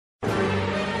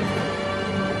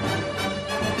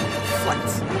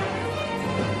Flightz.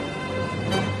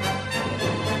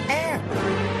 Air.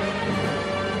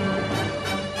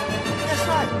 That's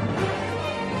right.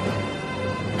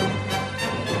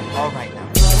 Alright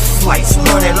now. Flightz,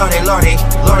 lordy, lordy, lordy,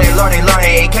 lordy, lordy,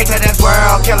 lordy. Came to this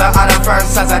world, killer all the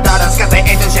first sons of daughters, cause they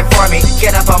ain't do shit for me.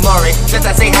 Get up on Maury, just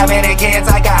to see how many kids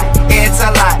I got. It's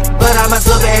a lot, but I'm a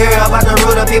superhero, about to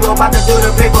rule the people, about to do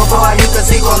the people. Boy, you can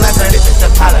see, well, listen, this is the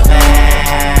pilot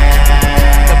man.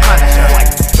 The Punisher,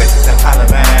 this is the pilot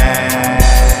man.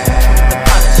 The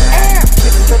Punisher,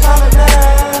 this is the pilot man.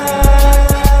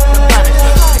 The Punisher,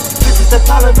 this is the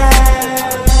pilot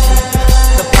man.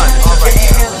 The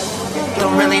Punisher,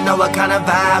 don't really know what kind of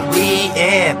vibe we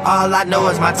in. All I know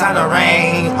is my time to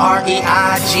reign.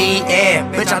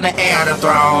 R-E-I-G-N. Bitch on the air, the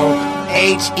throne.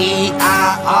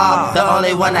 H-E-I-R. The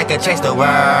only one that can change the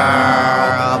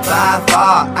world by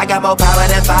far. I got more power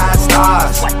than 5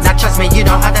 stars. Now trust me, you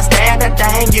don't understand a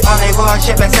thing. You only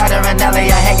worshiping Saturn and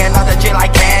Elliot, hanging off the tree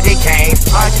like candy canes.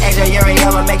 Archangel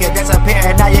Uriel will make it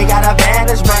disappear. Now you got a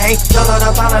vantage brain. Dodo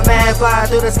the pilot man flying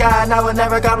through the sky. Now will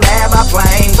never come land my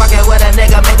plane. Fucking with a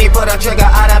nigga, make me put a trigger.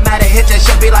 Automatic hit your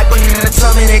shit be like so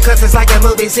many clips, it's like a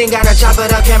movie scene. Gotta chop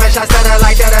it up, camera shots stutter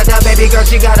like da-da-da. Baby girl,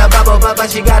 she got a bubble butt,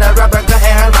 but she got a rubber cut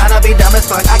and her line be dumb as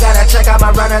fuck. I gotta check out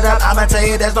my run it up. I'ma tell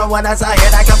you there's no one else out here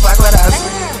that can fuck with us.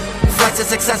 Flightz to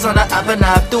success on the up and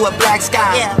up through a black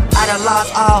sky. I done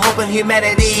lost all hope in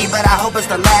humanity, but I hope it's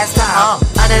the last time.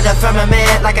 Under the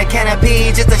firmament like a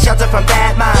canopy, just a shelter from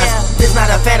bad minds. This not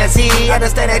a fantasy,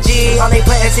 understand that G only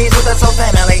planting seeds with us whole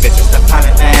family. This is the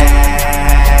pilot man.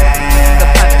 The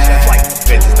Punisher.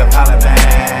 This is the pilot man.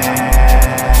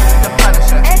 The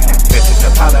Punisher. This is the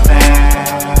pilot man.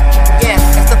 Yeah,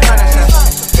 it's the Punisher.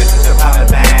 This is the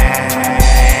pilot man.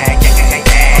 Yeah, yeah, yeah,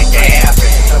 yeah, yeah.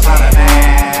 This is the pilot man.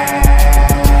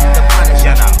 The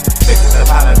Punisher. This is the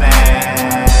pilot man.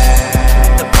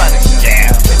 The Punisher.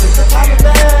 Yeah, this is the pilot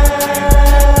man.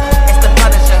 It's the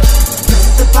Punisher. This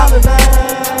is the pilot man.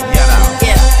 Yeah,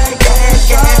 yeah, yeah,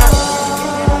 yeah.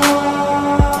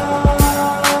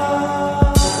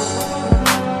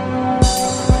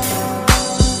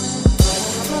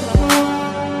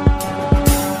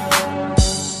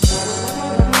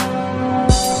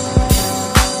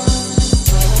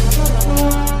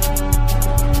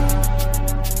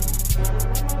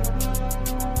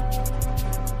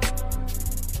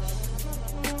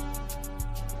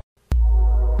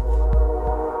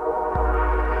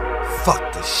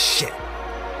 Fuck this shit.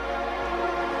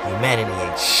 Humanity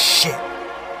ain't shit.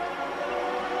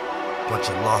 Bunch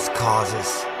of lost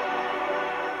causes.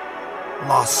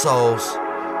 Lost souls.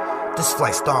 This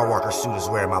FlightStarWalker suit is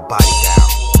wearing my body down.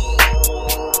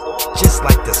 Just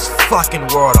like this fucking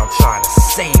world I'm trying to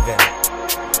save in.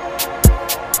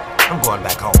 I'm going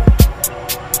back home.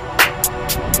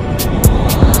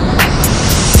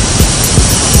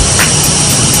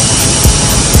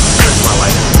 Where's my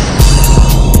life?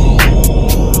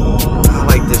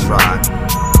 This ride. Yeah.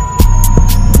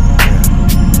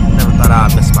 Never thought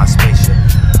I'd miss my spaceship.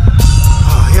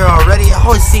 Oh, here already? It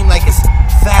always seemed like it's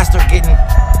faster getting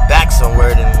back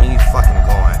somewhere than when you fucking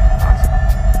going.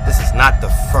 This is not the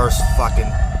first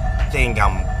fucking thing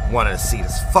I'm wanting to see.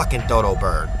 This fucking dodo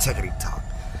bird. Tickety tock.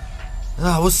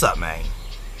 Oh, what's up, man?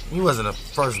 You wasn't the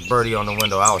first birdie on the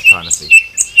window I was trying to see.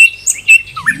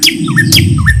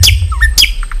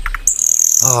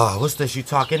 Oh, what's this you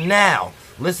talking now?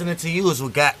 Listening to you is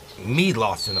what got me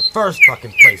lost in the first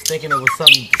fucking place, thinking it was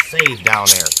something to save down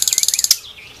there.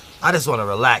 I just want to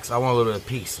relax. I want a little bit of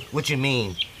peace. What you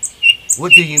mean?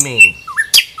 What do you mean?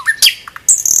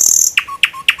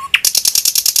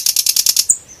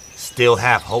 Still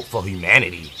have hope for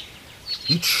humanity?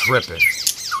 You tripping?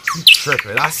 You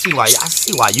tripping? I see why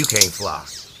you can't fly.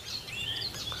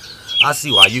 I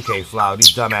see why you can't fly with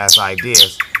these dumbass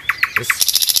ideas.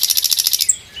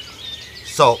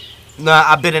 So. Nah,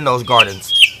 I've been in those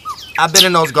gardens. I've been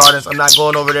in those gardens. I'm not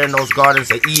going over there in those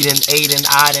gardens of Eden,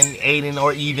 Aiden,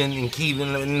 or even and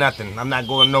Kevin, nothing. I'm not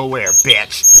going nowhere,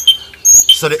 bitch.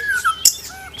 So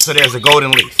there's a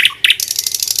golden leaf.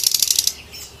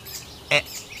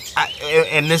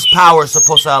 And this power is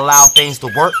supposed to allow things to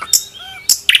work?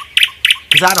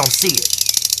 Because I don't see it.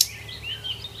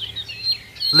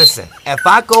 Listen, if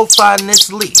I go find this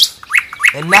leaf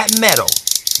in that meadow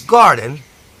garden,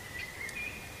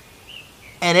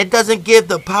 and it doesn't give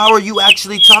the power you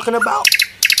actually talking about,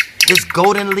 this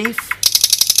golden leaf,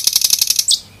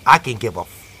 I can give a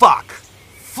fuck.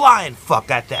 Flying fuck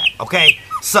at that, okay?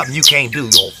 Something you can't do,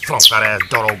 you old flunked out ass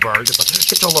dodo bird.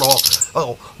 Get your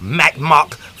little Mac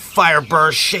Mock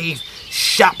Firebird shave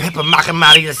shot pepper mocking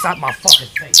out of inside my fucking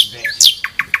face, bitch.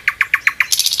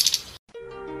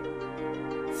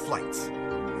 Flightz.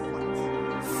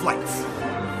 Flightz.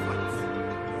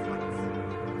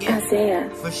 Isaiah,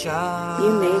 For sure.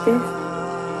 you made this?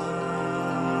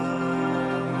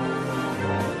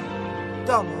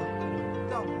 Dodo.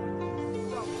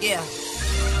 Yeah.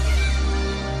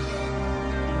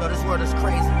 You know this world is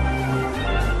crazy.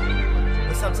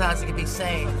 But sometimes it can be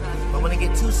sane. But when it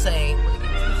get too sane,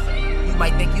 you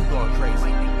might think you going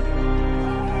crazy.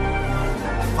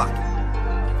 Fuck it.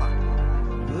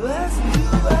 Let's do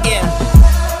it. Yeah.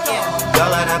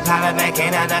 Y'all are the pilot that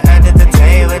came down to earth to tell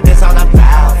you what this all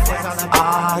about.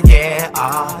 Oh yeah,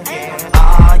 oh yeah,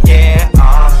 oh yeah,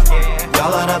 oh yeah.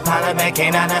 Y'all are the pilot that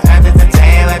came down to earth to tell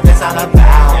you what this all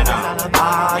about.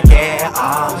 Oh yeah,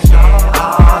 oh yeah,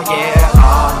 oh yeah,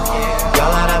 oh yeah.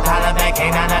 Y'all are the pilot that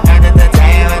came down to earth to tell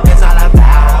you what this all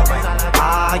about.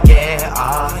 Oh yeah,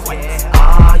 oh yeah,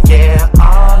 oh yeah,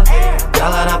 oh yeah.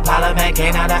 Y'all are the pilot that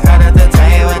came down to earth to tell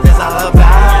you what this all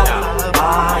about.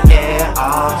 Oh yeah,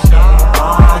 oh yeah,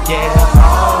 oh yeah,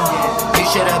 oh yeah. You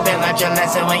should have been learned your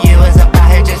lesson when you was up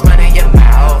out here just running your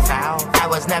mouth. I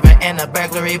was never in a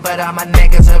burglary, but all my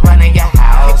niggas are running your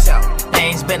house.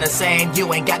 Things been the same,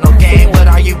 you ain't got no game. What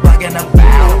are you bugging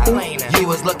about? You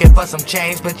was looking for some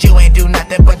change, but you ain't do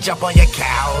nothing but jump on your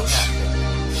couch.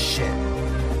 Shit.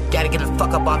 Gotta get the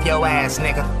fuck up off your ass,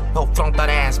 nigga. No flunked that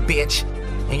ass bitch.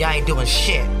 And y'all ain't doing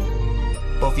shit.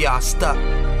 Both y'all stuck,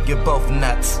 you're both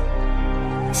nuts.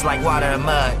 It's like water and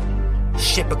mud.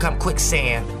 Shit become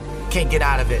quicksand. Can't get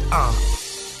out of it,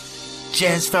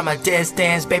 Just from a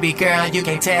distance, baby girl, you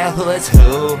can tell who is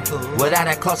who. Without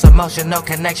a close emotional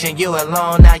connection, you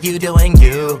alone, now you doing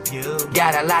you.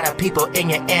 Got a lot of people in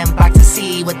your inbox to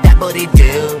see what that booty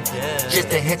do. Just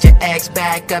to hit your ex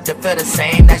back up to feel the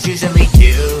same, that's usually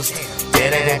used. Yeah,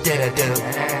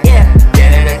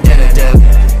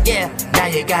 yeah. Now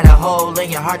you got a hole in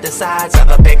your heart the size of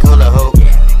a big hula hoop.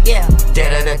 Yeah,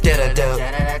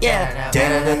 yeah.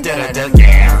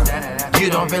 You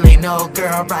don't really know,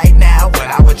 girl, right now what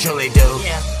I would truly do.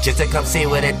 Just to come see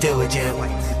what it do with you.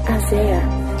 Isaiah.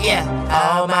 Yeah.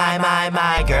 Oh my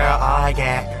girl, oh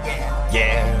yeah.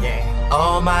 Yeah.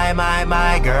 Oh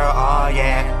my girl, oh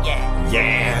yeah.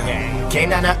 Yeah. Came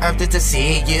down to earth just to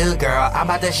see you, girl. I'm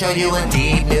about to show you a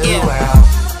deep new world.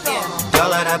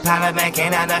 Y'all are the pilot man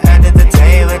came down to earth to tell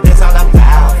you what this all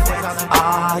about.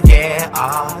 Oh yeah,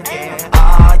 oh yeah,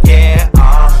 oh yeah,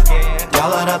 oh yeah.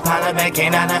 Y'all are the pilot man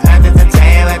came down to earth to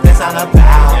tell you what this all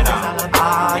about.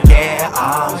 Oh yeah,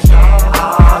 oh yeah,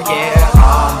 oh yeah,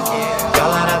 oh yeah.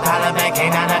 Y'all are the pilot man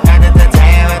came down to earth to tell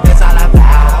you what this all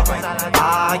about.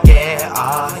 Oh yeah,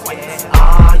 oh yeah,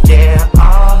 oh yeah,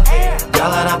 oh yeah.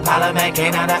 Y'all are the pilot man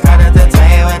came down to earth to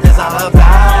tell you what this all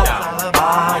about.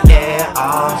 Oh yeah,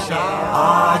 oh yeah,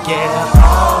 oh yeah,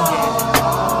 oh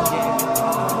yeah.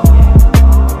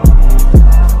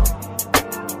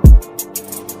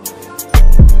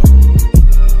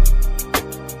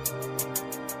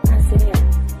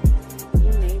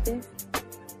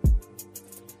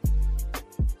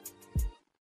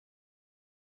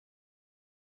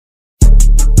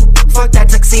 Fuck that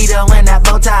tuxedo and that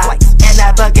bow tie and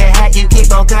that bucket hat, you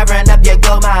keep on covering up your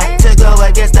gold mine. To go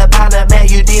against the pilot, man,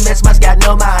 you demons must got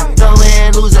no mind. No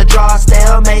win, lose or draw,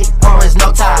 stalemate, or is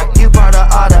no time. You part of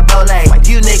all the bole,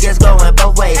 you niggas going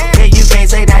both ways. Yeah, you can't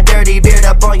say that dirty beard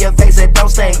up on your face, it don't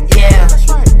stay. Yeah,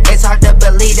 it's hard to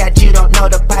believe that you don't know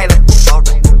the pilot.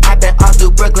 I've been all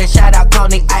through Brooklyn, shout out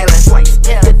Coney Island.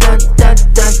 Yeah, dun dun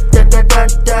dun dun dun dun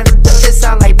dun. It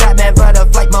sound like Batman, but a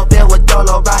flight mobile with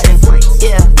Dodo riding.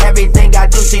 Yeah, everything I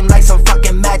do seem like some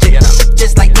fucking magic.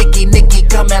 Just like Nicky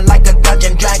coming like a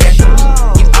dungeon dragon.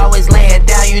 You always laying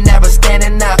down, you never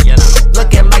standing up.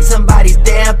 Looking like somebody's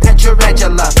damn pet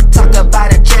tarantula. Talk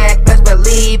about a check, best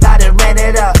believe I done ran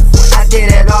it up. I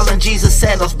did it all in Jesus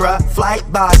sandals, bruh. Flight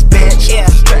boss, bitch. Yeah,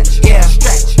 stretch, yeah,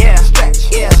 stretch, yeah, stretch,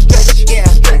 yeah, stretch, yeah,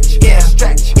 stretch, yeah,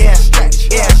 stretch, yeah,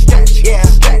 stretch, yeah, stretch, yeah,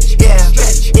 stretch, yeah,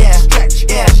 stretch, yeah, stretch,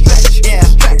 yeah, stretch, yeah,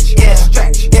 stretch, yeah,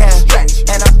 stretch, yeah, stretch.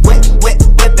 And I'm whipping, whipping,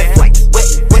 whipping,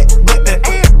 whipping, whipping, whipping.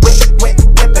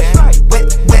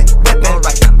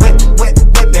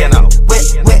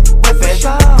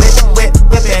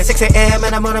 6 a.m.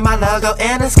 and I'm on my logo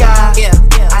in the sky. Yeah,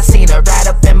 I seen her right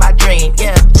up in my dream.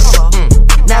 Yeah,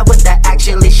 now what that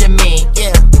actually should mean?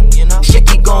 Yeah, shit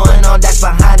keep going on, that's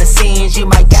behind the scenes. You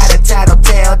might got a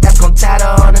tattletale that's gon'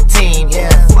 tattle on the team.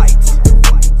 Yeah,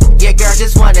 your girl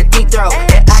just wanna deep throw,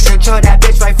 and I control that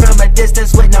bitch right from a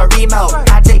distance with no remote.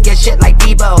 I take your shit like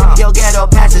Debo, yo ghetto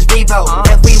passes Revo.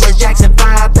 If we was Jackson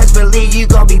 5, best believe you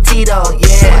gon' be Tito.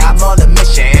 Yeah, I'm on a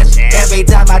mission. Every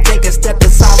time I take a step, the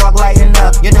sidewalk lighting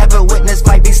up. You never witnessed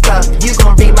fight be stuck. You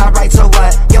gon' read my rights or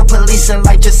what? Your policing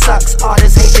life just sucks. All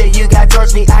this hatred you got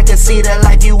towards me, I can see the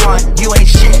life you want. You ain't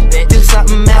shit, do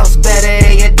something else.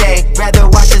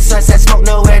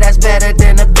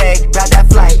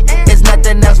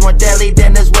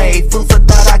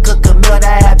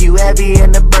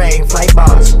 flight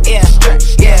boss. Yeah,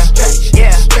 yeah, yeah,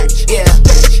 yeah, yeah,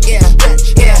 yeah,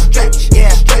 yeah, yeah,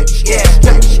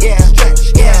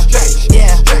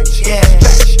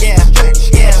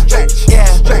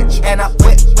 and I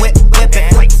whip it, whip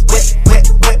it, whip it, whip it,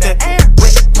 whip it,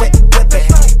 whip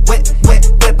it,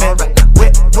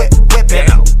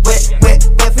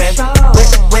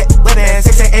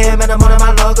 6 a.m. in the morning,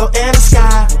 my logo in the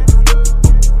sky.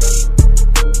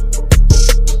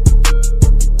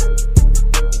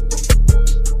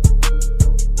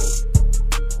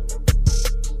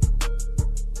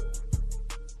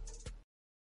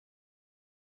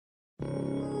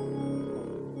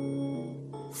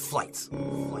 Flightz.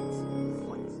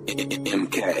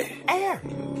 MK. Air.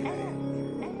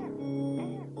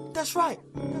 That's right.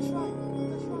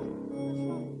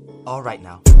 All right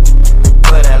now.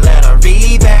 Put a little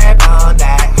reverb on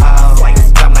that hoe.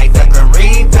 I'm like the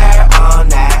reverb on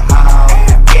that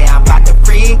hoe. Yeah, I'm about to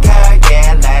freak her.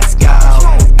 Yeah, let's go.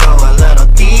 Go a little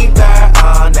deeper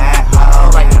on that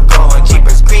hoe. I'm going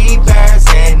Jeepers Creepers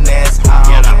in this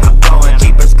hoe. I'm going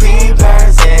Jeepers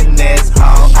Creepers in this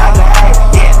hoe. Ugly,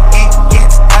 yeah, it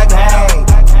gets ugly.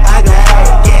 Ugly,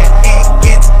 yeah, it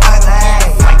gets ugly.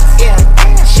 Yeah,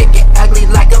 shit get ugly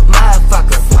like a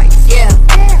motherfucker. Yeah,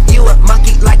 you a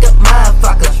monkey like a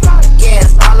motherfucker. Yeah,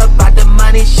 it's all about the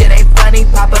money. Shit ain't funny.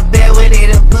 Papa Bear with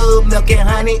it and food, milk and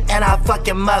honey, and I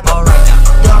fucking mother. Alright now,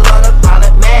 don't load a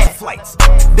pilot man. Flightz.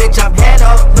 Bitch, I'm head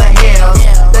over heels.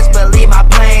 Let's believe my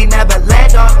plane never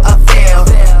land on a field.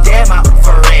 Damn, I'm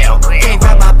for real. Came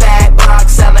from my bag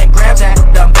box selling grams and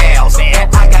dumbbells. And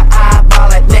I got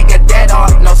eyeball a nigga dead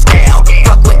on no scale.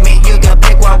 Fuck with me, you can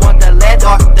pick one, want the lead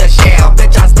or the shell.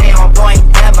 Bitch, I stay on point,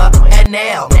 hammer and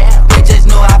nail. Bitches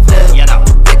knew I flew.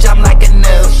 Bitch, I'm like a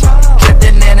noob.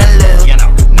 Drifting in a loop.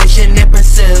 Mission in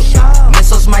pursuit.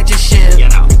 Missiles might just shoot.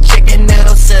 Chicken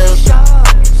noodle soup.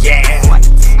 Yeah.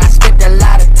 I spent a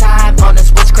lot of time on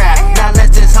this witchcraft. Now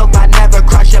let's just hope I never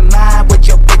cross your mind with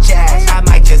your bitch ass. I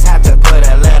might just have to put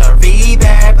a little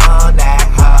reverb on that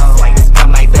hoe.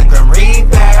 I'm like the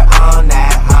reverb on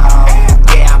that hoe.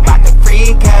 Yeah, I'm about to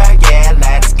freak her. Yeah,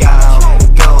 let's go.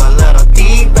 Go a little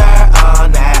deeper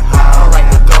on that hoe.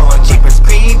 I'm going Jeepers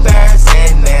Creepers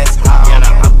in this hoe.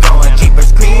 I'm going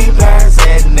Jeepers Creepers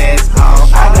in this hoe.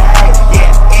 Ugly,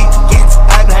 yeah, it gets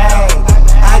ugly.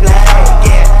 Ugly,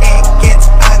 yeah, it gets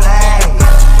ugly.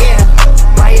 Yeah,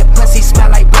 why your pussy smell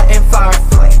like button fart?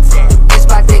 It's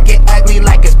about to get ugly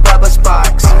like it's Bubba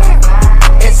Sparks.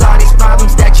 It's all these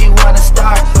problems that you wanna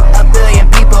start. A billion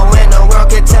people in the world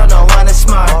can tell no one is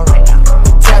smart.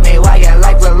 Tell me why your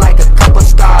life look like a couple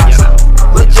stars.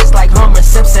 Look just like Homer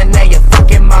Simpson and your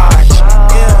fucking Marge.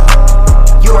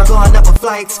 Yeah, you are going up with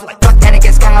Flightz. Fuck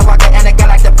Anakin Skywalker and a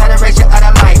galactic federation of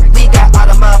the light. We got all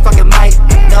the motherfucking might.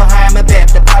 No higher than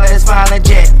Biff, the pilot is fine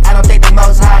legit. I don't think the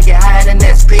most high get higher than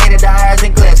this. Created the hires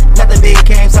and clips. Nothing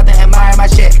became something, admire my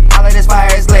shit. All of this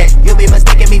fire is lit. You'll be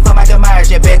mistaking me for Michael Myers,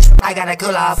 shit, bitch. I gotta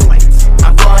cool off.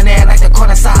 I'm going in like the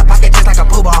corner side pocket, just like a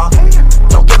poo ball.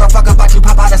 Don't give a fuck about you,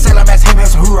 pop out the Salem as him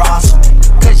as hoorahs.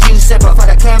 Cause you simple for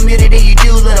the community, you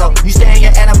do little. You stay in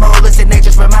your animalistic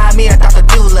natures, remind me of Dr.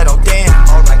 Doolittle. Damn.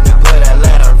 Alright, now put a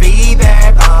little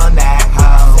reverb on that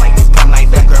hoe. I'm like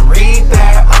the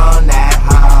reverb on that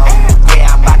hoe.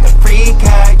 Yeah, I'm about to freak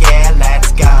her. Yeah,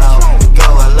 let's go. Go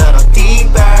a little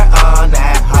deeper on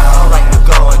that hoe. I'm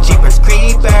going Jeepers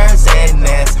Creepers in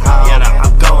this hoe.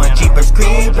 I'm going Jeepers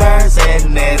Creepers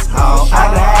in this hoe.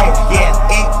 Ugly,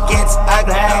 yeah, it gets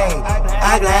ugly.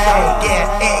 Ugly,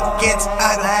 yeah, it gets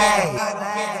ugly.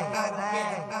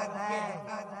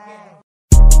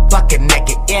 Bucket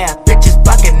naked, yeah, bitches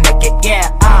bucket naked, yeah,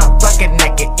 bucket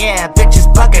naked, yeah, bitches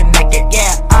bucket naked,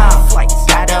 yeah,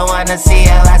 Gotta wanna see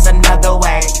your ass another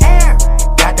way.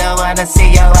 Gotta wanna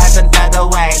see your ass another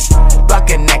way.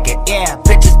 Bucket naked, yeah,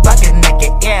 bitches bucket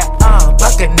naked, yeah,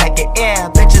 bucket naked, yeah,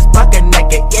 bitches bucket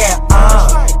naked, yeah,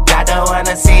 Gotta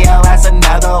wanna see your ass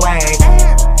another way.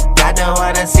 Gotta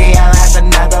wanna see your ass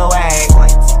another way.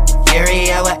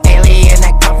 ARIEL, an alien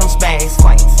that come from space.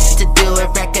 To do a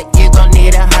record, you gon'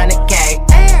 need 100K.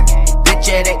 Bitch,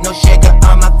 it ain't no sugar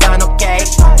on my funnel cake.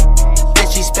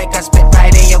 Disrespect, I spit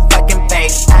right in your fucking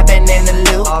face. I've been in the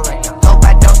loop. Hope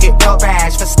I don't get road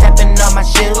rash for stepping on my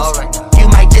shoes. You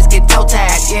might just get toe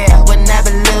tagged, yeah, we'll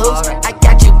never lose. I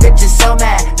got you bitches so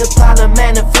mad. The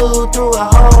parliament of food through a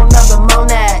whole nother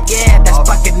monad. Yeah, that's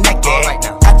bucket naked.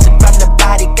 Absent from the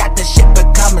body, got the shit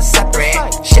becoming separate.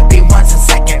 Shit be ones and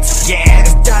seconds. Yeah,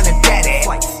 it's done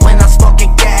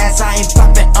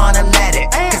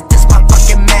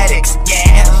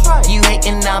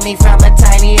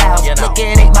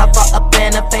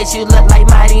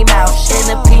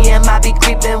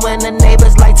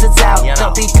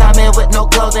posing with no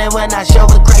clothing when I show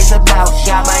with grace of mouth.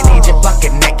 God might need you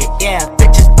bucket naked, yeah.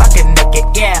 Bitches bucket naked,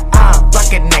 yeah.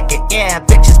 Bucket naked, yeah.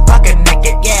 Bitches bucket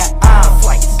naked, yeah.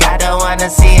 God don't wanna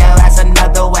see your ass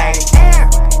another way.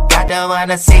 God don't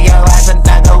wanna see your ass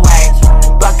another way.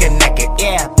 Bucket naked,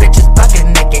 yeah. Bitches bucket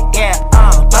naked, yeah.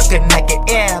 Bucket naked,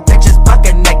 yeah. Bitches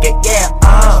bucket naked, yeah.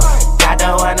 God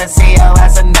don't wanna see your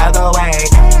ass another way.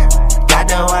 God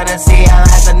don't wanna see your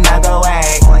ass another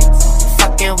way.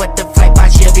 Fucking with the flight,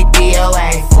 but she'll be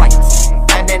DOA.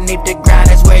 Underneath the ground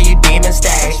is where you demons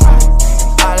stay.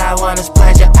 All I want is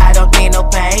pleasure, I don't need no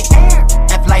pain.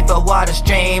 If life a water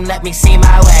stream, let me see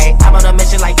my way. I'm on a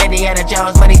mission like Indiana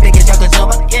Jones, money big as your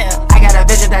consumer. Yeah, I got a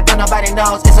vision that don't nobody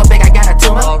knows. It's so big I got a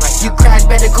tumor. You crash,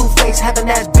 better cool face, having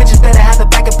ass bitches better have a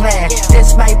backup plan.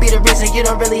 This might be the reason you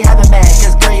don't really have a man,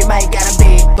 cause girl you might gotta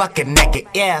be bucket naked,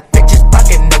 yeah. Bitches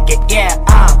bucket naked, yeah.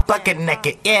 Bucket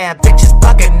naked, yeah. Bitches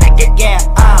bucket naked, yeah.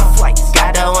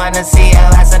 God don't wanna see your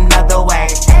ass another way.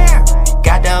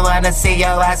 God don't wanna see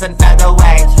your ass another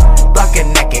way. Bucket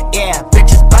naked, yeah.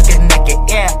 Bitches bucket naked,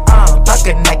 yeah.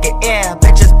 Bucket naked, yeah.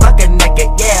 Bitches bucket naked,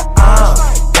 yeah.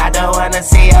 God don't wanna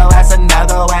see your ass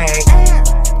another way.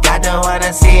 God don't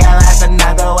wanna see your ass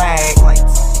another way.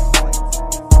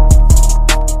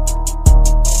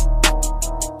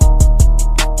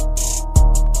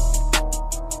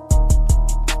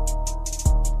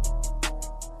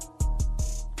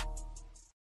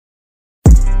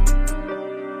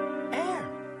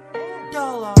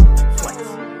 Dodo,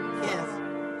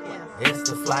 it's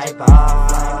the flight bar.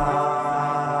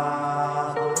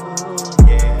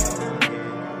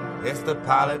 Yeah, it's the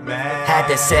pilot man. Had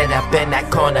to sit up in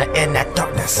that corner in that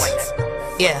darkness.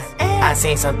 Yeah, I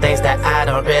seen some things that I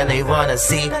don't really wanna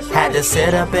see. Had to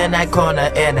sit up in that corner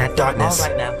in that darkness.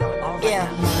 Yeah,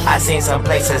 I seen some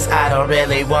places I don't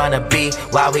really wanna be.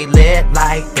 While we lit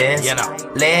like this,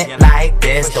 lit like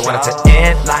this. Don't want it to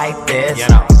end like this,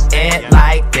 end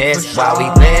like this. While we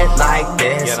lit like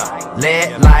this,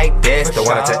 lit like this. Don't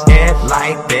want it to end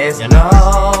like this,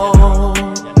 no.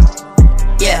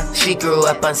 Yeah, she grew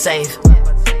up unsafe.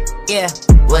 Yeah,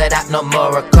 without no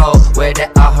moral code. Where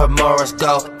did all her morals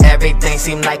go? Everything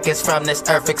seemed like it's from this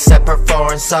earth except her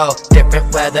foreign soul.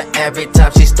 Different weather every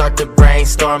time she start to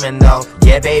brainstorming though.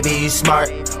 Yeah baby you smart,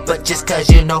 but just cause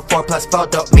you know 4 plus 4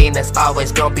 don't mean it's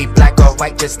always gonna be black or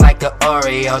white. Just like an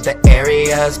ARIEL, the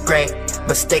area's great.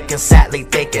 Mistaken sadly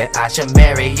thinking I should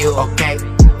marry you, okay?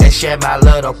 And share my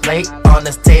little plate on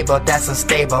this table that's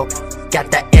unstable.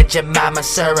 Got that Aunt Jemima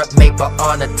syrup maple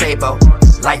on the table.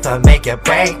 Life will make you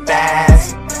break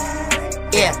fast.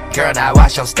 Yeah, girl, now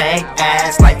watch your stank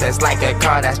ass. Life is like a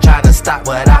car that's trying to stop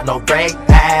without no brake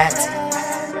pads.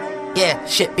 Yeah,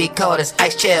 shit be cold as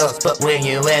ice chills, but when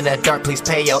you in the dark, please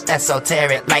pay your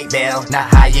esoteric light bill. Now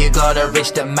how you gonna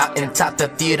reach the mountain top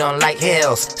if you don't like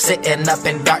hills? Sitting up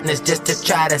in darkness just to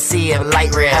try to see if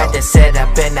light real. Had to sit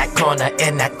up in that corner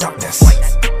in that darkness.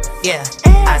 Yeah,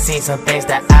 I seen some things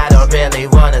that I don't really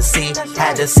wanna see.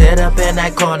 Had to sit up in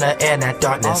that corner in that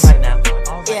darkness.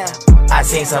 Yeah, I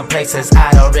seen some places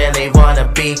I don't really wanna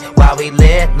be. While we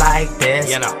lit like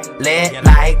this, lit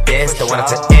like this. Don't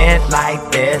want it to end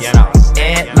like this,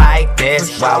 end like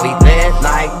this. While we lit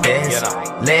like this,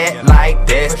 lit like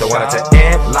this. Don't want it to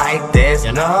end like this,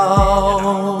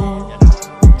 no.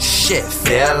 Shit,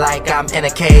 feel like I'm in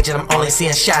a cage and I'm only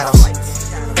seeing shadows.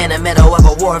 In the middle of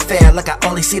a warfare, look I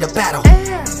only see the battle.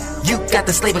 You got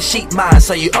the slave of sheep mind,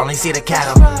 so you only see the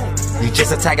cattle. You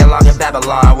just a tag along in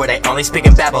Babylon, where they only speak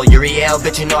in Babel. ARIEL,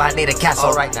 bitch, you know I need a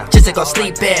castle right now, just to go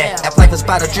sleep in. If life is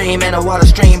about a dream and a water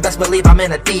stream, best believe I'm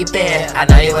in a deep end. I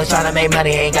know you was trying to make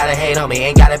money, ain't gotta hate on me,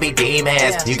 ain't gotta be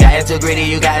demons. You got too greedy,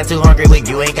 you got too hungry when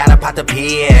you ain't got a pot to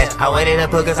pee in. I went in the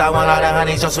pool cause I want all the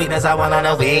honey, so sweetness I want on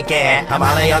the weekend. I'm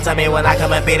all in your tummy when I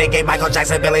come and beat it, get Michael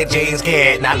Jackson, Billie Jean's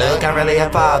kid. Now look, I'm really a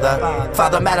father.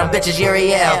 Father, madam, bitches,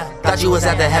 ARIEL. Thought you was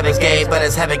at the heaven's gate, but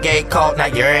it's heaven gate cold, now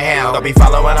you're in hell. Don't be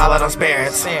following all of them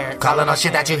spirits, calling on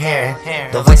shit that you hearing.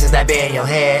 The voices that be in your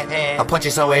head, I'll put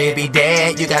you somewhere you be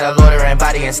dead. You got a loitering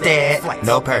body instead,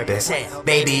 no purpose.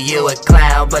 Baby, you a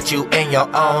clown, but you in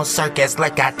your own circus.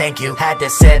 Like I think you had to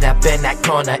sit up in that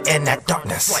corner in that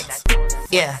darkness.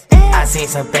 Yeah, I seen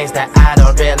some things that I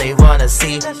don't really wanna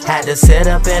see. Had to sit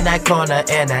up in that corner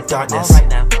in that darkness.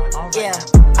 Yeah,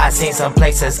 I seen some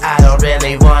places I don't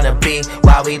really wanna be.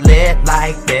 While we lit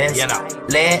like this,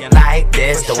 lit like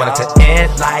this. Don't want it to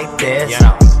end like this,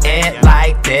 end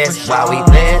like this. While we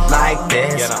lit like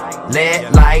this,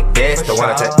 lit like this. Don't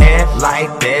want it to end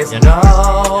like this,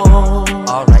 no.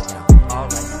 Alright now.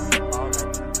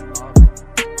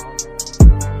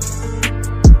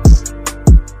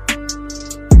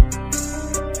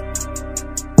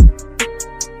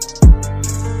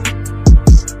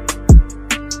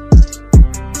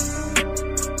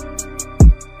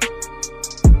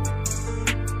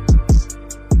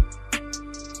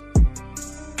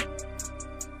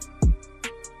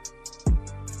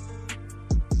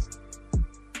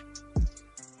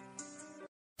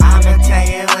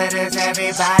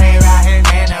 everybody riding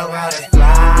in the world is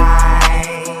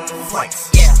Flightz.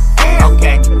 Yeah.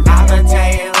 Okay, I'ma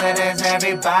tell you what is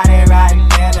everybody riding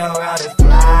in the world is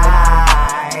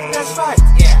Flightz. That's right.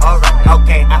 Yeah. Alright.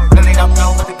 Okay. I really don't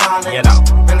know what to call it. You know.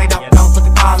 Really don't know what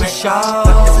to call it. Show.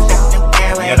 But this is that new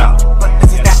airway. You know. But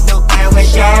this is that new airway.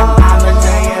 Yeah. I'ma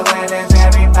tell you what is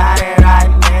everybody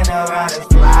riding in the world is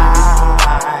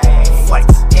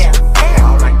Flightz. Yeah.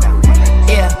 Alright now.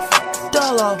 Yeah.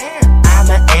 Dodo. I'm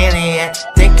an alien.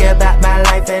 Think about my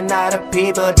life and all the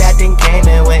people that then came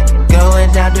and went.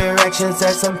 Going down directions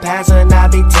at some paths and I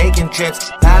be taking trips.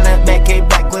 Pilot man came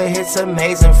back with his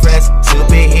amazing friends.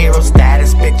 Superhero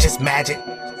status, bitch, it's magic.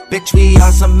 Bitch, we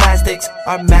are some mastics.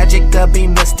 Our magic could be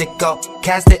mystical.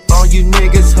 Cast it on you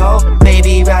niggas, ho.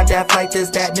 Baby, ride that flight, this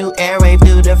that new airwave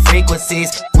through the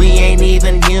frequencies. We ain't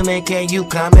even human, can you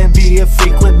come and be a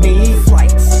freak with me?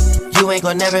 Flightz. You ain't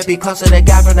gon' never be closer to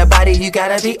God from the body, you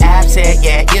gotta be absent,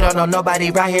 yeah. You don't know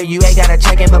nobody right here, you ain't gotta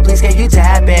check in, but please can you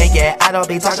tap in, yeah. I don't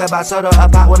be talking about soda or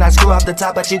pop when I screw off the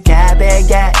top, but you capping,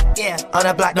 yeah. On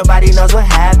the block, nobody knows what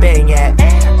happened, yeah.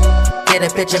 Get a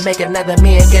picture, make another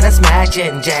me and get us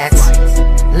matching jets.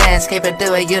 Landscaping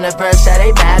through a universe that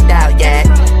ain't mapped out yet.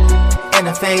 In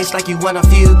the face like you won a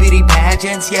few beauty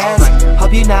pageants, yes.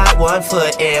 Hope you not 1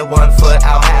 foot in, 1 foot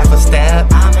out, half a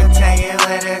step. I'ma tell you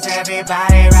what is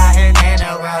everybody riding in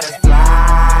the world is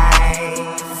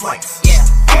Flightz.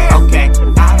 Yeah. Okay.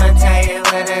 I'ma tell you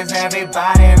what is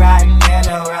everybody riding in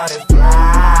the world is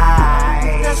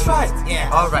Flightz. That's right.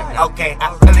 Yeah. Alright. Okay.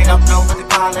 I really don't know what to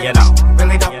call it. You know.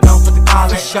 Really don't know what to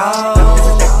call it. Show. But this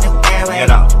is that new airway. You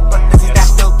know. But this is that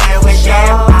new airway.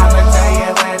 Yeah. I'ma tell you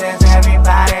what is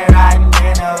everybody riding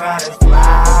in the world is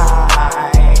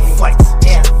Flightz.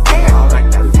 Yeah. Alright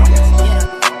now.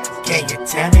 Can you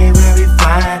tell me where we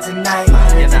flying tonight?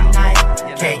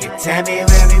 Can you tell me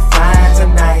where we flying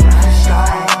tonight?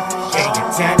 Can you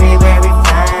tell me where we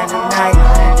flying tonight?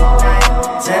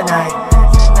 Tonight.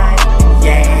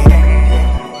 Yeah.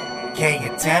 Can you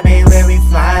tell me where we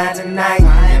flying tonight?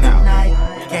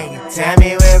 Can you tell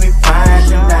me where we flying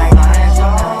tonight?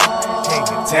 Can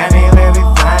you tell me where we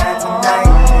flying tonight?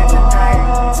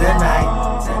 Tonight.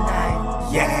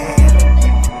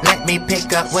 Yeah. Let me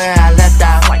pick up where I left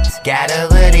off. Got a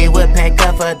hoodie with pack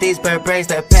up for these bird brains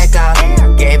to peck off.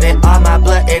 Gave it all my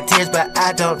blood and tears, but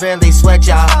I don't really sweat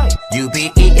y'all. You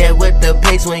be eating with the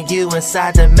pigs when you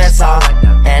inside the mess hall.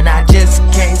 And I just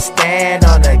can't stand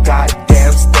on the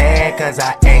goddamn stand, cause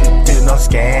I ain't do no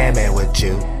scamming with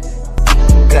you.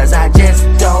 Cause I just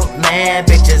don't man,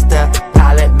 bitches the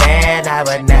pilot man. I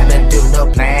would never do no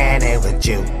planning with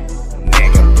you.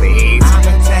 Nigga, please.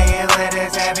 I'ma tell you what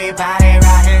is everybody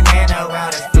riding in the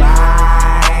world is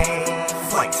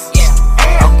Flightz.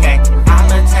 Yeah. Okay.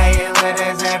 I'ma tell you what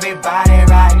is everybody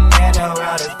riding in the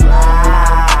world is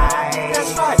Flightz.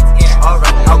 That's right. Yeah.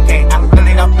 Alright. Okay. I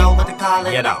really don't know what to call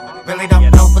it. You know. Really don't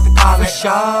know what to call it.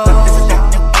 Show. But this is that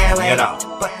new airway. You know.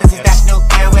 But this is that new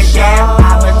airway. Yeah.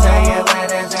 I'ma tell you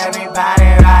what is everybody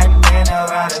riding in the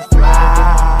world is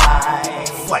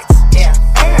Flightz. Yeah.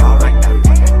 Alright now.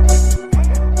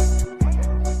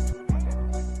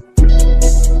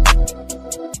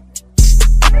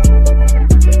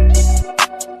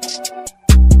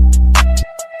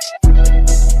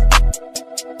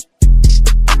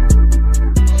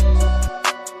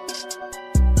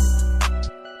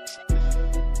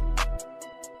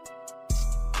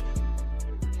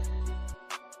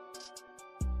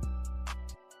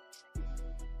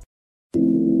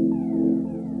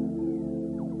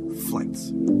 Flightz.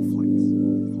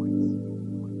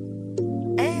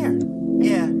 Air.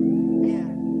 Yeah.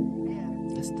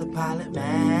 It's the pilot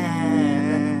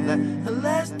man.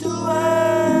 Let's do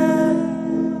it.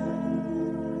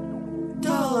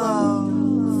 Dodo.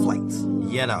 Flightz.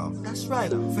 You know. That's right.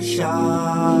 For sure.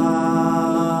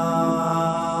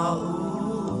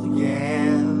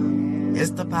 Yeah.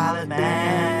 It's the pilot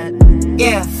man.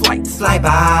 Yeah, Flightz. Fly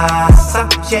by, some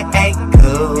shit ain't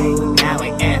cool. Now we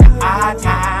in our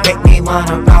time. Make me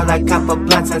wanna roll a couple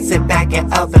blunts and sit back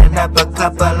and open up a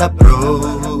couple of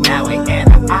brews. Now we in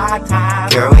our time.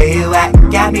 Girl, where you at?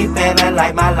 Got me feeling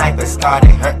like my life is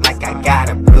starting hurt like I got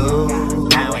a blues.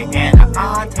 Now we in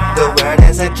our time. The word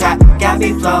is a trap, got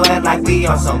me flowing like we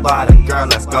on some water. Girl,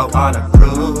 let's go on a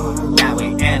cruise. Now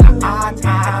we in our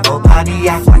time. Oh,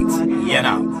 Pontiac Flightz. You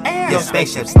know. Your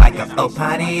spaceship's like a old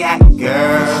Pontiac,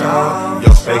 girl.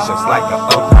 Your spaceship's like a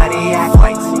old Pontiac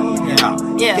Flightz. You know.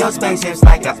 Your spaceship's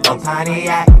like a old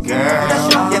Pontiac, girl.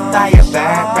 Your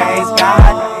Firebird, praise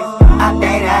God, I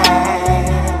made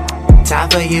it time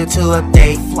for you to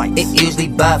update. It usually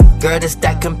buff, girl, it's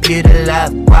that computer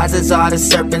love. Wise as all the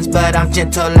serpents, but I'm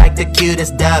gentle like the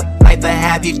cutest dove. Life will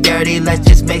have you dirty, let's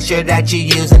just make sure that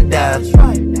you're using doves.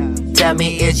 Tell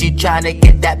me, is you trying to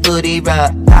get that booty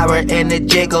rub? Power in the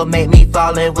jiggle, make me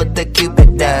fall in with the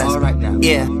Cupid does.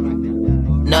 Yeah.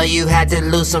 Know you had to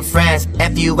lose some friends.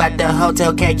 If you at the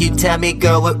hotel, can you tell me,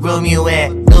 girl, what room you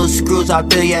in? Loose screws all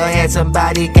through your head,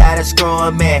 somebody gotta screw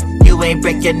them in. You ain't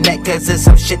break your neck, cause it's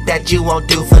some shit that you won't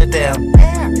do for them.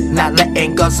 Not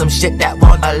letting go some shit that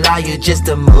won't allow you just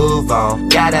to move on.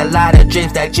 Got a lot of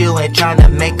dreams that you ain't trying to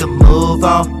make a move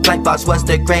on. Flight boss was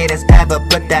the greatest ever,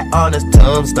 put that on his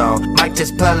tombstone. Might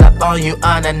just pull up on you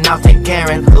unannounced and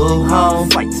caring who home.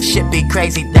 Shit be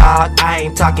crazy, dog, I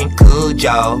ain't talking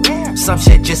Cujo. Some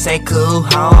shit just ain't cool,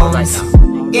 homes.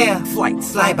 Yeah,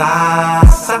 flights fly by,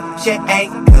 some shit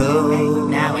ain't cool.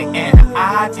 Now we in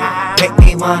our time. Make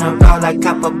me wanna roll a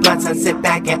couple blunts and sit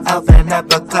back and open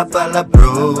up a couple of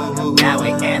brews. Now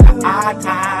we in our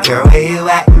time. Girl, where you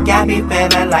at? Got me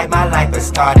feeling like my life is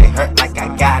started, hurt like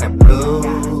I got a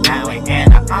blues. Now we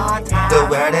in our time. The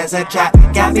world is a trap,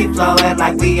 got me flowing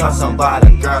like we on some water.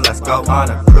 Girl, let's go on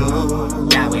a cruise.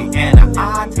 Now we in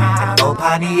our time. Oh,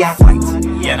 Pontiac,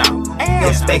 you know.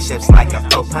 Your spaceship's like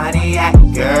a old Pontiac,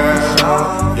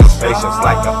 girl. Your spaceship's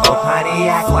like a old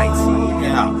Pontiac,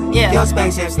 yeah. Your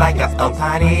spaceship's like a old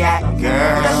Pontiac,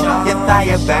 girl. Your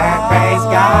Firebird, praise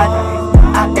God,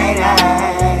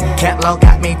 outdated. Camp Low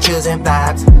got me choosing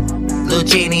vibes.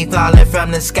 Lucini falling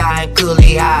from the sky and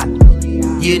coolie high.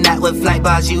 You not with flight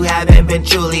bars, you haven't been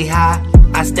truly high.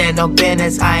 I stand on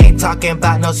business, I ain't talking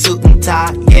about no suit and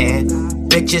tie, yeah.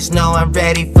 Bitches know I'm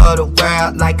ready for the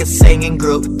world like a singing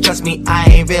group. Trust me, I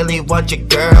ain't really want your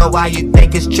girl, why you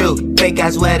think it's true? Fake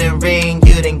ass wedding ring,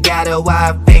 you done got her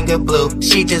while her finger blue.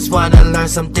 She just wanna learn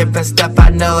some different stuff, I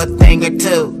know a thing or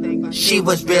two. She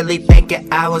was really thinking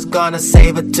I was gonna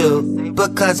save her too,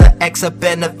 because her ex up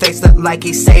in the face look like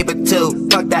he saber too.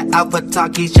 Fuck that alpha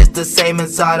talk, he's just the same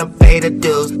as all them beta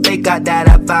dudes. They got that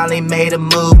I finally made a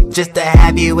move, just to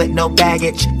have you with no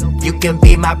baggage. You can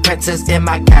be my princess in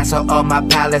my castle or my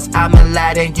palace. I'm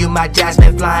Aladdin, you my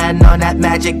Jasmine, flying on that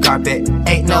magic carpet.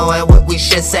 Ain't knowing what we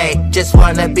should say, just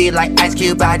wanna be like Ice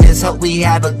Cube, I just hope we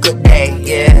have a good day,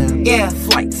 yeah. Yeah,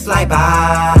 flights fly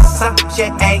by, some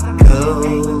shit ain't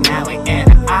cool. Now we in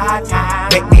our time.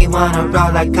 Make me wanna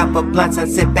roll a couple blunts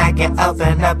and sit back and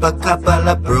open up a couple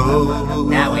of brews.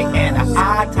 Now we in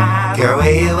our time. Girl,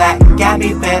 where you at? Got me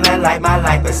feeling like my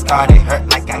life is started, hurt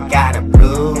like I got a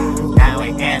blues.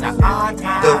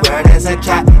 The world is a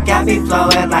trap, got me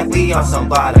flowing like we on some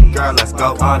water. Girl, let's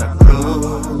go on a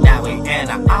cruise. Now we in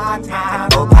our time.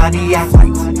 Oh, Pontiac,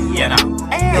 you know.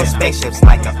 Your spaceship's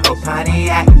like a old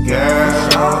Pontiac,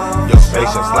 girl. Your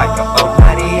spaceship's like a old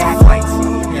Pontiac,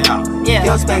 you know.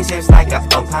 Your spaceship's like a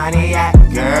old Pontiac,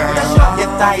 girl. Your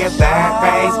Firebird,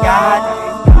 praise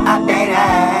God,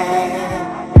 outdated.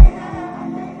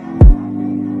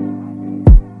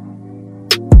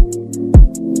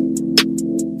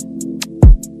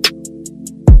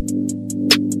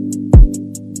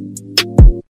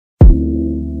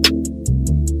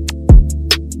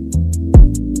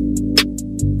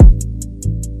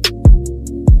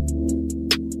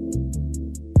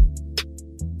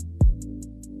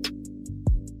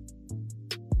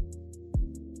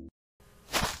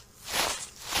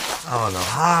 I don't know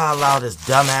how I allowed this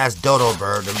dumbass Dodo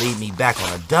bird to lead me back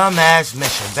on a dumbass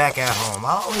mission back at home.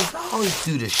 I always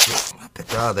do this shit. I bet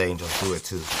the other angels do it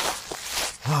too.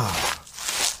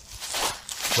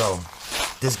 So,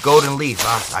 this golden leaf,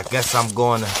 I guess I'm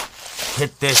going to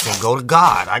hit this and go to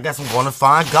God. I guess I'm going to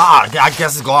find God. I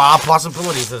guess it's going all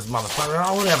possibilities, this motherfucker.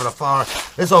 Oh, whatever the fuck.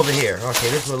 It's over here. Okay,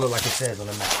 this will look like it says on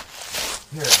the map.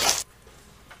 Here.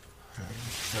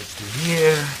 Search through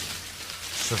here.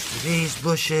 Search through these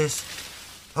bushes.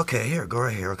 Okay, here, go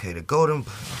right here. Okay, the golden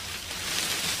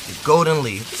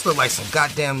leaf. This look like some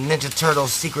goddamn Ninja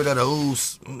Turtles Secret of the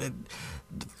Ooze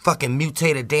fucking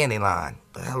mutated dandelion.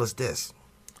 The hell is this?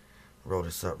 Roll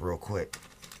this up real quick.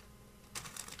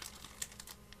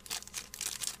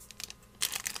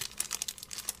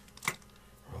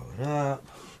 Roll it up.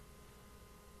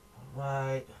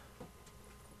 Alright.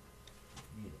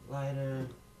 Need a lighter.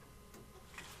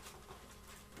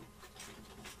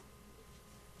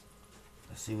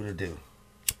 Let's see what it do.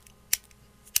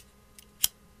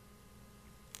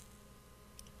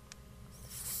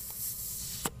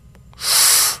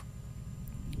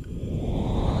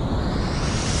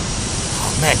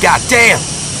 Oh man, goddamn!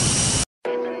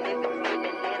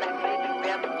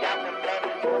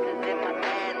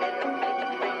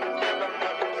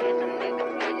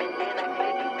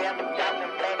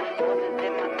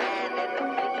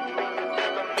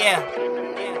 Yeah.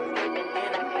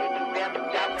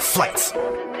 Flightz.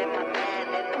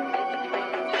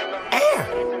 Air.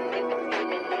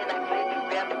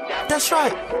 That's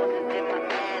right.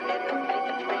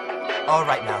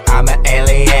 Alright now. I'm an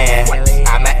alien.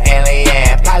 I'm an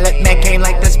alien. Pilot man came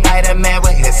like the Spider-Man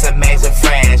with his amazing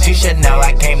friends. You should know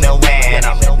I came to win.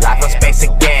 Life on space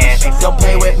again. Don't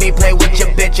play with me, play with your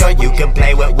bitch, or you can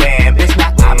play with Wham. Bitch,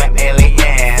 now I'm an alien.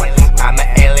 I'm an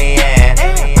alien.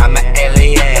 I'm an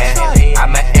alien.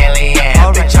 I'm an alien.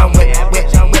 Bitch,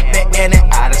 I'm whipping in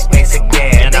and out of space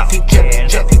again. They keep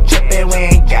tripping, we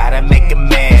ain't gotta make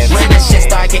amends. When the shit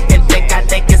start getting thick, I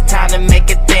think it's time to make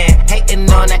it thin. Hating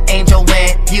on an angel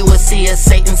when you will see a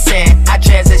Satan sin. I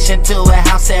transition to a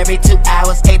house every 2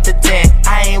 hours, 8 to 10.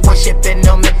 I ain't worshiping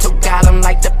no mental god, I'm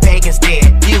like the pagans did.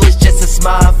 You was just a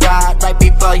small fraud right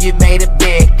before you made it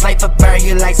big. Life will burn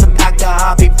you like some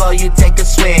alcohol before you take a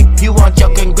swig. You want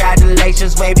your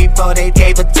congratulations way before they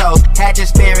gave a toast. Had your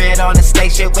spirit on the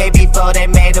station way before they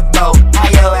made a boat. How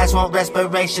your ass want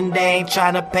respiration, they ain't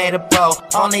tryna pay the bill.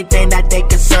 Only thing that they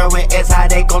concerned with is how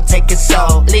they gon' take it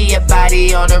so. Leave your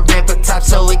body on the river top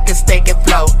so it can stay and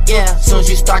flow. Yeah, soon as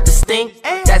you start to stink,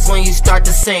 that's when you start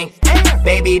to sink.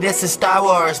 Baby, this is Star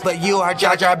Wars, but you are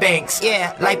Jar Jar Binks.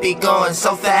 Yeah, life be going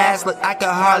so fast, look, I can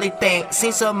hardly think.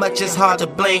 Seen so much it's hard to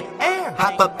blink.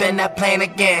 Hop up in that plane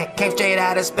again. Came straight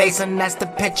out of space and that's the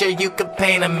picture you could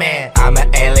paint a man. I'm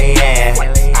an alien.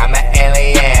 I'm an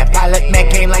alien. Pilot man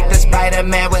came like the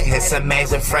Spider-Man with his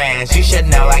amazing friends. You should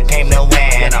know I came to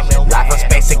win. Life on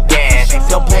space again.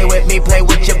 Don't play with me, play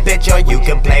with your bitch, or you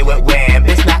can play with Wham.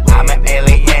 Bitch, now I'm an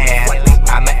alien.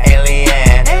 I'm an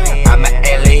alien. I'm an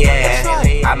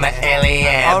alien. I'm an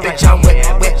alien. Bitch,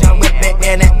 I'm whipping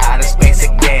in and out of space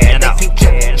again. They keep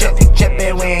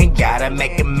tripping, we ain't gotta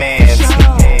make amends.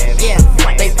 Yeah,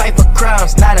 they fight for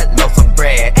crumbs, not a loaf of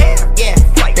bread. Yeah,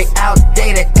 they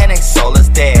outdated and their soul is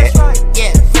dead.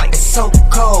 Yeah, it's so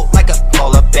cold like a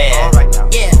polar bear.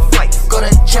 Yeah, go to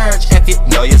church if you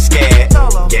know you're scared.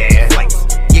 Yeah,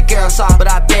 your girl soft,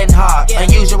 but I've been hard.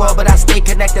 Unusual, but I stay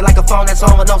connected like a phone that's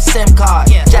on with no SIM card.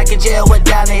 Jack and Jill went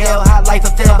down the hill, hot life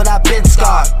fulfilled, but I've been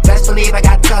scarred. Best believe I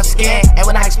got tough skin, and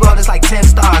when I explode it's like 10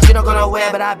 stars. You don't go nowhere,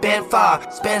 but I've been far.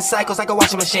 Spin cycles like a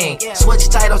washing machine. Switch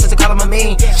titles just to call them a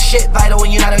mean. Shit vital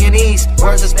when you're not on your knees.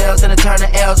 Words are spells and a turn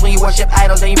of L's. When you worship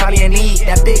idols, then you probably in need.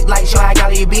 That big light show how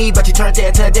golly you be, but you turned it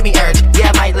into a demi-urge.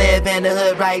 Yeah, I might live in the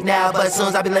hood right now, but as soon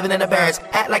as I be living in the birds.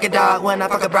 Act like a dog when I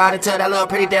fuck a broad until that little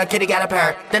pretty damn kitty got a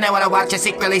purr. Then I wanna watch it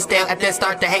secretly still, and then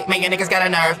start to hate me, and niggas got a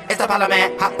nerve. It's the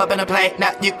parliament, hop up in a plane,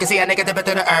 now you can see a nigga dipping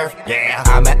through the earth. Yeah,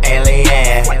 I'm an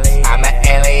alien. I'm an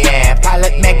alien.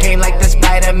 Pilot man came like the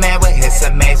Spider-Man with his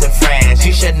amazing friends.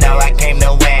 You should know I came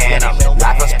to win.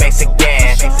 Life on space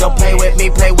again. Don't play with me,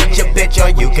 play with your bitch, or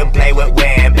you can play with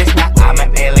Wham. Bitch, now I'm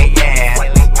an alien.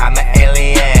 I'm an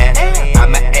alien.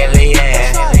 I'm an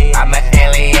alien. I'm an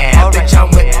alien. Bitch,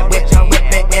 I'm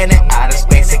whipping in and out of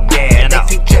space again.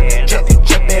 They keep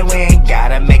tripping, we ain't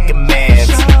gotta make amends.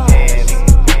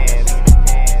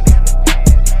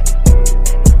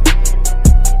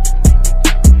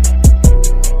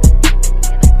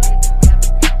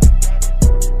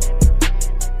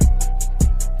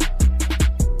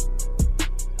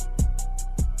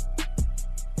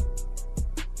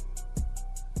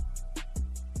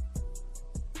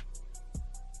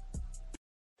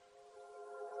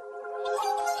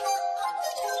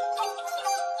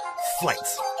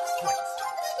 Flightz.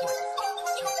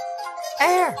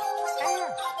 Air.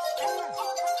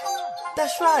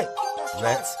 That's right.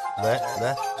 Let's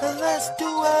do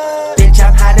it. Bitch,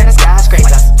 I'm high in a skyscraper.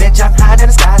 Bitch, I'm high in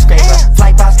a skyscraper.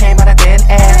 Flight box came out of thin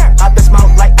air. Up in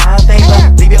smoke like I'm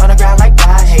vapor. Leave you on the ground like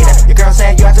I hate her. Your girl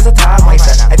said you are just a time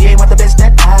waster. If you ain't want the bitch,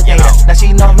 then I hate her. Now she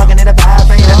know I'm mugging in a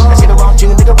vibrator. Now she don't want you,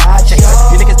 nigga, ride chaser.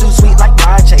 You niggas too sweet like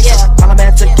ride chaser. All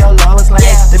man took your lowest lane.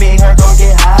 Then me and her gon'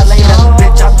 get high later.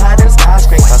 Bitch, I'm high in a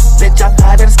skyscraper. Bitch, I'm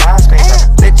high in a skyscraper.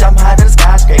 Bitch, I'm high in a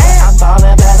skyscraper. I'm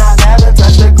falling, but I never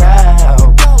touch the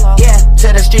ground. Yeah, to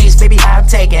the streets, baby, I'm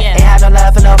taking. Ain't had no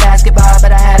love for no basketball,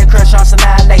 but I had a crush on some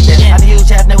annihilation. I'm a huge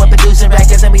hefner with producing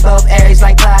records, and we both Aries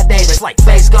like Clyde Davis.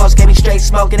 Space Ghost gave me straight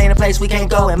smoke, it ain't a place we can't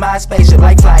go in my spaceship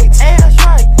like Flightz.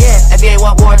 Yeah, if you ain't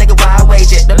want war, nigga, why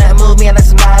wage it? Don't let it move me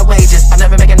unless it's my wages. I'm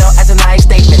never making no as a nice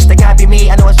statements. They copy me,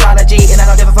 I know astrology, and I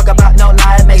don't give a fuck about no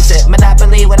lie makes it.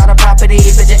 Monopoly without a property,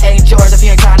 bitch, it ain't yours if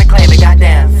you ain't trying to claim it,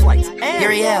 goddamn.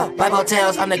 You're ARIEL, Bible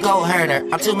tells I'm the gold herder.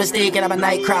 I'm too mystique and I'm a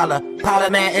night crawler.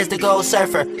 Parliament is the gold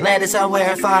surfer. Landed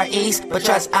somewhere far east, but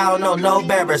trust I don't know no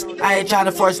Berbers. I ain't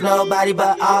tryna force nobody,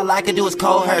 but all I can do is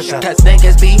coerce her. Cause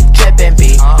niggas be trippin'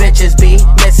 me, bitches be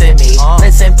missing me.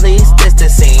 Listen please, this the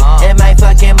scene. In my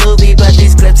fucking movie, but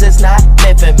these clips is not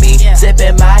meant for me.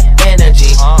 Sippin' my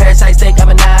energy, parasites think I'm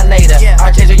annihilator.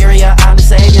 Archangel Uriel, I'm the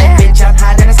savior. Bitch, I'm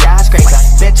higher than a skyscraper.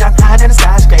 Bitch, I'm higher than a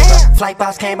skyscraper. Flight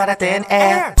boss came out of thin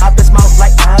air. Up in smoke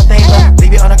like I'm vapor.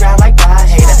 Leave you on the ground like I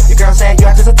hate her. Your girl said you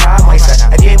are just a time waster.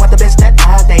 If you ain't want the bitch, then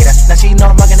I date her. Now she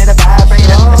know I'm mugging in a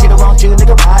vibrator. Now she don't want you,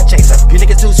 nigga, ride chaser. You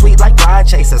niggas too sweet like ride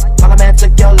chasers. Parliament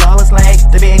took your lowest lane.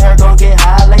 To be her, gon' get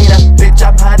high later. Bitch,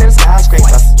 I'm higher than a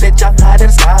skyscraper. Bitch, I'm higher than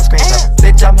a skyscraper.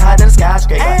 Bitch, I'm higher than a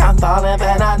skyscraper. I'm falling,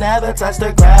 but I never touch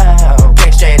the ground.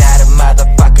 Came straight out of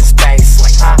motherfucking space.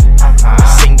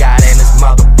 Seen God in his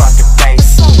motherfucking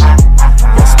face.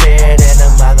 Your spirit in the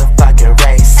motherfucking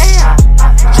race.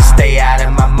 Just stay out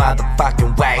of my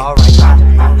motherfucking way.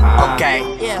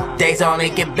 Okay, days only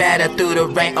get better through the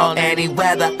rain on any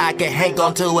weather. I can hang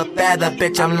on to a feather,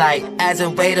 bitch. I'm light as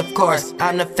in weight, of course.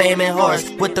 I'm the famous horse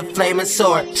with the flaming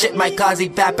sword. Shit might cause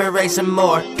evaporation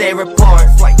more. They report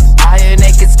all you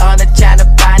niggas on the channel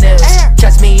find news.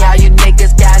 Trust me, all you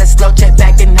niggas got a slow check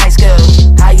back in high school.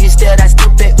 How you still that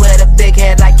stupid with a big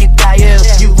head like you Caillou?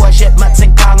 You worship mutts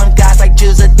and call them gods like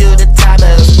Jews that do the time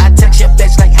moves. I text your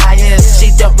bitch like hi you.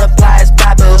 She don't reply as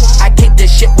Babu. I keep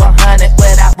this shit 100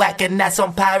 without whacking that's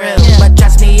on Pyro. But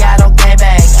trust me, I don't game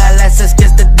bang unless it's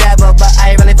just the devil. But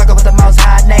I ain't really fucking with the most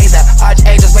high neither.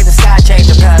 Archangels make the sky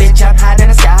changer. Bitch, I'm higher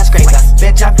than a skyscraper.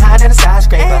 Bitch, I'm higher than a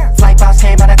skyscraper. Flight boss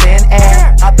came out of thin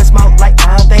air. Up in smoke like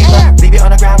I'm vapor. Leave you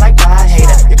on the ground like I hate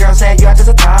her. Your girl said you are just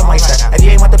a time waster. If you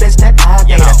ain't want the bitch, then I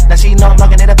date her. Now she know I'm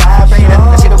mugging in a vibrator.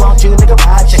 Now she don't want you, nigga,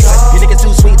 ride chaser. You niggas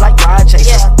too sweet like ride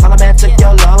chaser. Parliament took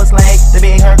your lowest lane. To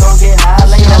be her, gon' get high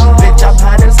later. Bitch, I'm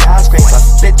higher than a skyscraper.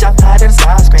 Bitch, I'm higher than a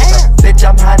skyscraper. Bitch,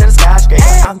 I'm higher than a skyscraper.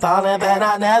 I'm falling, but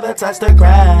I never touch the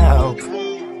ground.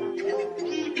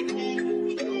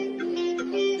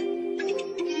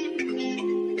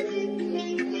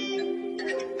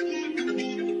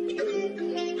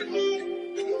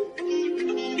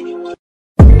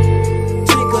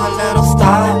 Twinkle a little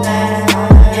star, man.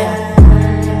 Yeah.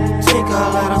 Twinkle a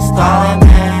little star,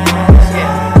 man.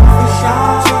 Yeah.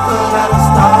 Twinkle a little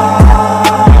star.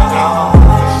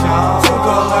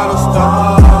 Twinkle a little star.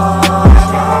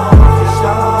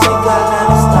 Twinkle a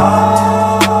little star.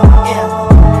 Yeah.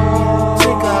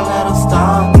 Twinkle a little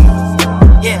star.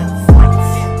 Yeah.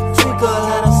 Twinkle a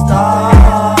little star.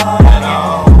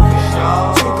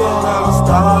 Twinkle a little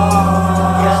star.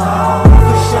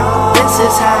 This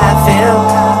is how I feel.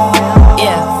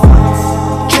 Yeah.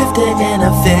 Drifting in a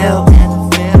field.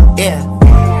 Yeah.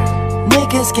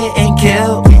 Niggas getting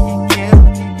killed.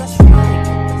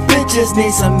 Bitches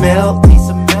need some milk.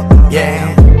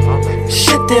 Yeah.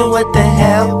 Shit then what the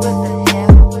hell?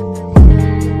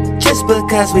 Just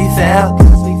because we failed.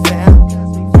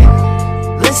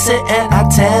 Listen and I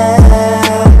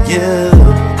tell you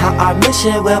how our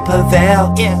mission will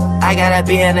prevail. I gotta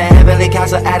be in a heavenly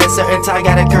council at a certain time.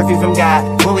 Got a curfew from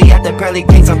God. When we at the pearly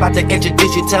gates, I'm about to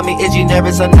introduce you. Tell me, is you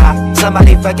nervous or not?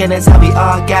 Somebody fucking is how we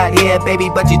all got here, baby,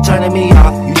 but you turning me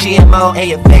off. You GMO and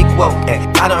you fake woke,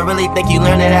 and I don't really think you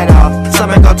learn it at all.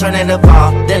 Summer gon' turn into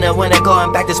fall, then the winter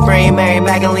going back to spring. Mary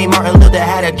Magdalene, Martin Luther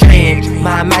had a dream.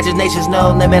 My imagination's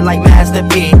no limit like Master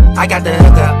P. I got the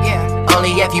hookup,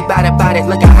 only if you bout it,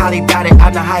 look how highly doubt it.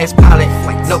 I'm the highest pilot.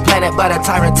 No planet but a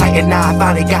tyrant titan. Now I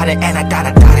finally got it, and I got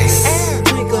a goddess.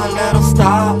 Twinkle a little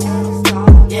star.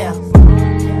 Yeah.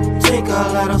 Twinkle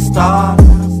a little star.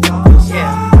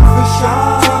 Yeah. For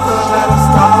sure. Twinkle a little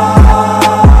star.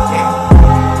 Yeah.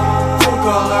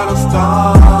 Twinkle a little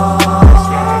star.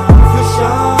 Yeah. For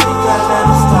sure. Twinkle a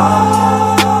little star.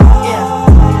 Yeah.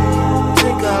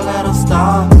 Twinkle a little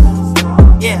star.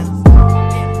 Yeah.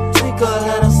 Twinkle a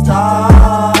little star.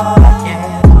 Yeah.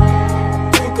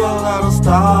 Twinkle a little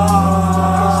star.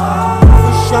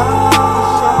 For sure.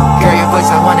 Girl, your voice,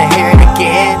 I wanna hear it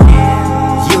again.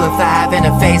 You a 5 in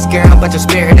the face, girl, but your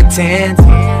spirit a 10.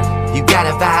 You got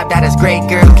a vibe that is great,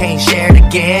 girl, can't share it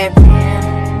again.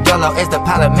 Dodo is the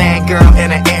pilot man, girl, in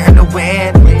the air and the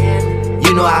wind.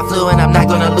 You know I flew and I'm not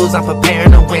gonna lose, I'm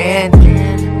preparing to win.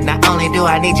 Not only do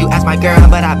I need you as my girl,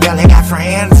 but I barely got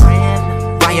friends.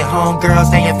 Why your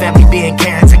homegirls and your family being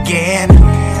Karens again?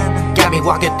 Got me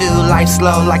walking through life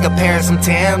slow like a pair of some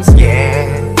Timbs,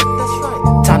 yeah.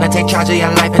 Time to take charge of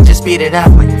your life and just speed it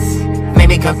up. Make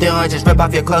me come through and just rip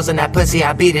off your clothes and that pussy,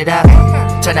 I beat it up.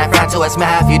 Turn that frown to a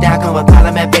smile, if you down, come with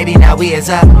Parliament, baby, now we is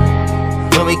up.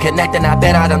 When we connectin', I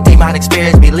bet all them demonic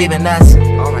spirits be leaving us.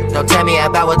 Don't tell me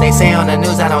about what they say on the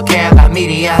news, I don't care about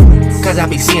media. Cause I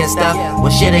be seeing stuff,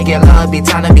 when shit get low, it be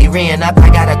time to be reeing up. I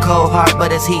got a cold heart,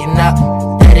 but it's heating up.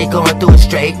 Headache going through a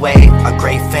straight way, a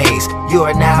great phase. You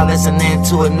are now listening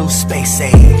to a new space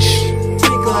age.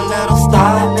 Twinkle a little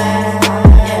star, man.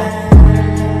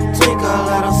 Yeah. Twinkle a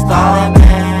little star,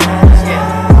 man.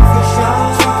 Yeah. For sure.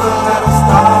 Twinkle a little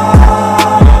star.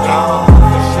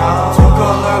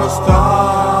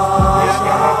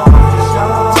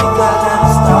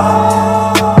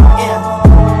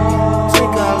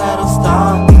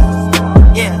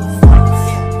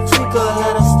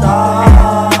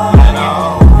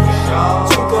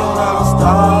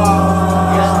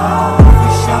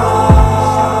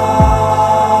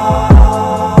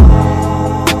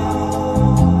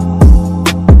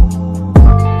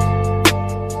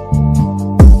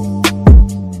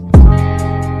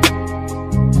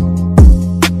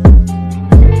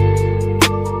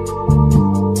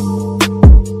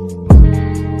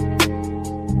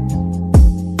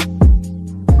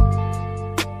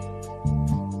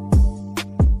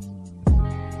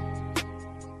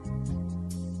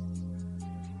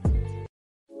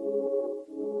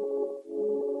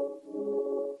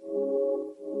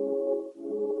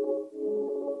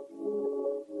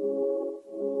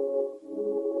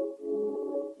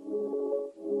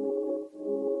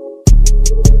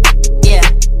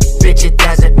 It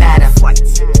doesn't matter.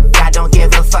 I don't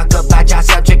give a fuck about your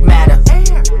subject matter.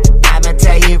 I'ma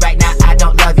tell you right now, I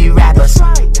don't love you rappers.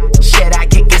 Shit, I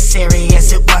can get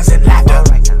serious, it wasn't laughter.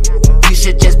 You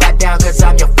should just back down, cause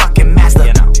I'm your fucking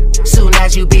master. Soon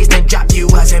as you beast and drop, you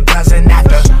wasn't buzzing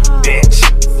after. Bitch.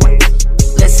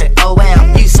 Listen, oh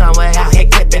well, you somewhere out here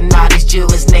clipping all these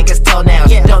Jewish niggas'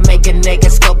 toenails. Don't make a nigga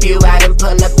scope you out and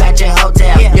pull up at your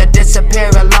hotel. You'll disappear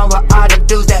along with all the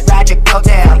dudes that ride your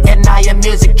coattail. And all your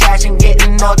music trash and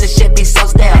getting old, this shit be so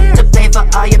stale. To pay for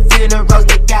all your funerals,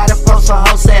 they gotta post for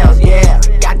wholesales. Yeah,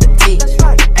 got the tea,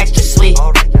 extra sweet.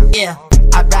 Yeah,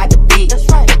 I ride the beat,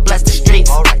 and bless the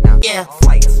streets. Yeah,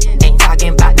 ain't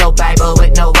talking about no Bible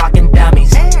with no walking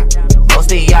dummies.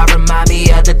 Most of y'all remind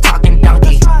me of the talking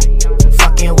donkey.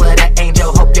 Fucking with an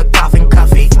angel, hope you're coughing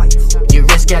comfy. You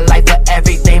risk your life for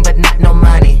everything, but not no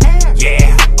money.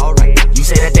 Yeah, you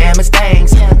say the damnest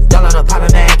things. Dodo the Papa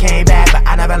Man came back, but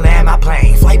I never land my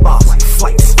plane. Flight boss,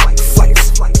 flights, flights, flights,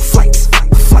 flights,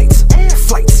 flights,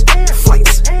 flights,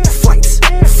 flights,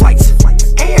 flights, flights,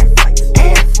 air,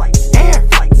 air, air,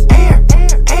 air,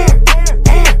 air,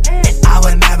 air. And I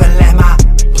would never land my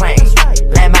plane,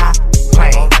 land my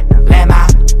plane, land my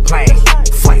plane.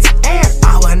 Flights, air.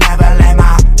 I would never land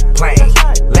my plane,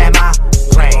 land my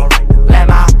plane, land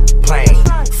my plane.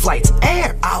 Flights,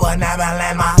 air. I would never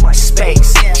land my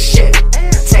space. Shit,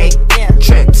 take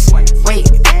trips. Wait,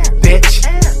 bitch,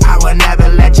 I would never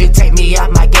let you take me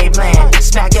out my game plan.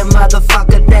 Smack a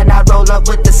motherfucker, then I roll up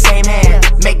with the same hand.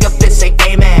 Make a bitch say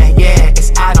amen. Yeah,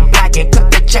 it's out, I'm blacking.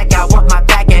 Cut the check, I want my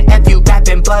back end. If you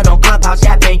rapping, but on Clubhouse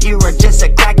yapping, you were just a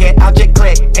crackhead. I'll just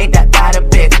click, ain't that bad a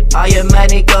bit. All your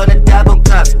money go to double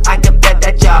cups. I can bet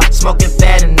that y'all smoking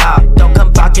fat and all. Don't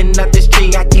come barking up this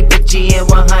tree, I keep it G in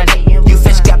 100. You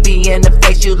fish got me in the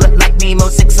face, you look like Nemo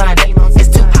 600. It's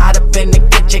too hot up in the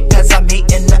kitchen, cause I'm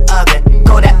heating the oven.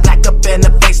 Go that black up in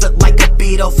the face, look like a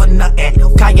Beetle for nothing.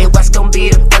 Kanye West gon' be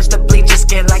the first to bleach his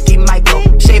skin like he Michael.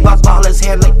 Shave off all his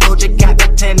hair like Doja Cat,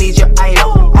 pretend he's your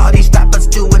idol. All these rappers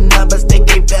doing numbers, they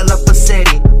can't fill up a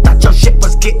city. Thought your shit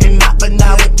was getting hot, but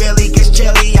now it really gets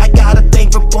chilly. I got a thing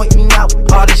for pointing out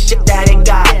all the shit that ain't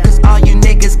got. Cause all you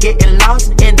niggas getting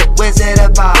lost in the Wizard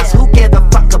of Oz. Who give a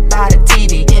fuck about a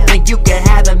TV when you can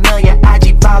have a million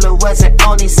IG followers and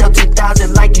only sell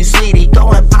 2,000 like you, sweetie?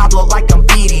 Going Pablo like I'm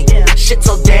Petey. Shit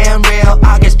so damn real.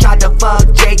 August tried to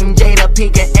fuck Jade and Jada,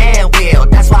 Pika and Will.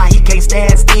 That's why he can't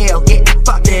stand still, getting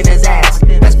fucked in his ass.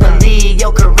 Best believe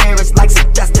your career is like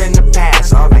some dust in the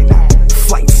past. Alright now,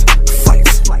 flights,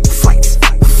 flights, flights, flights,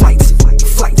 flights,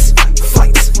 flights,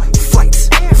 flights,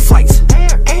 flights,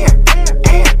 air, air, air,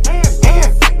 air, air,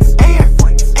 air,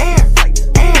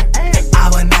 air. And I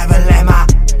would never land my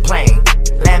plane,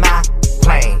 land my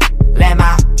plane, land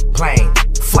my plane.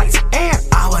 Flights, air.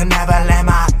 I would never land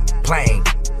my plane,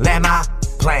 land my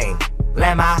plane,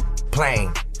 land my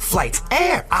plane. Flights,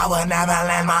 air. I would never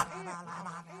land my.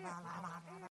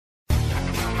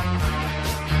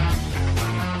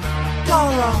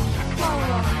 Dodo,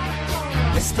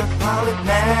 Mr. Pilot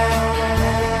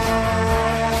Man.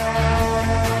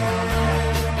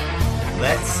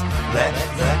 Let's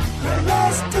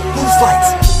do it. Who's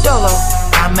Flightz? Dodo.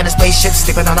 I'm in a spaceship,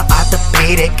 sleeping on an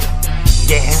orthopedic.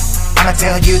 Yeah, I'ma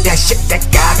tell you that shit that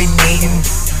God be needing.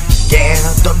 Yeah,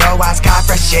 don't know why it's got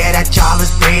fresh air that y'all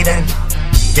is breathing.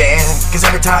 Yeah, cause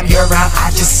every time you're around I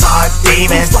just saw a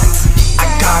demon. I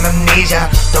got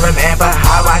amnesia, don't remember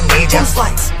how I need ya.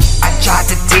 I tried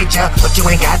to teach ya, but you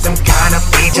ain't got them kind of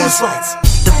features.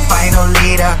 The final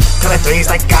leader, color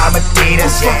threes like I'm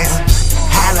Adidas, yeah.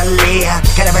 Hallelujah,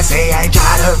 can't ever say I ain't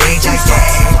try to reach ya,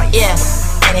 yeah.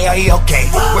 Annie, are you okay?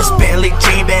 We're Billy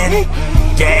Jean-Ben.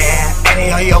 Yeah,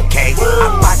 Annie, are you okay?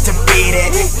 I'm about to beat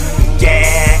it.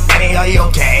 Yeah, Annie, are you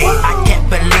okay? I can't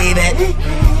believe it.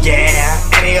 Yeah,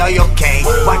 Annie, are you okay?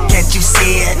 Why can't you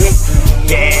see it?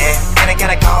 Yeah, and I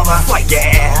gotta call her.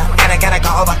 Yeah, and I gotta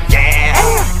call her. Yeah,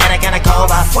 and I gotta call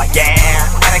her. Yeah,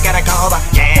 and I gotta call her.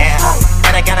 Yeah,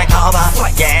 and I gotta call her.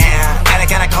 Yeah, and I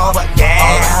gotta call her. Yeah,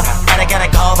 and I gotta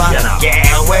call her.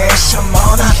 Yeah, where's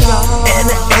Shimona? In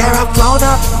the air I've flown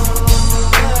up.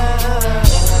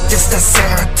 Just a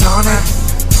serotonin.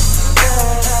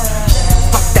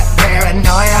 Fuck that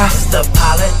paranoia. The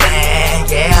pilot man,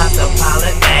 yeah. The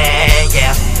pilot man,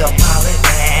 yeah. The pilot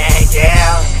man,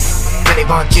 yeah. Really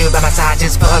want you by my side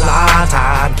just for a long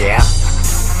time, yeah.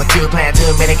 But you playing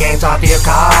too many games off your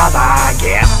car line,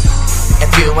 yeah.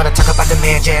 If you wanna talk about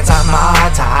dimensions, I'm all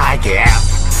tied, yeah.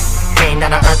 Came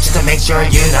down to earth just to make sure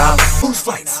you know who's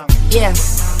Flightz, yeah.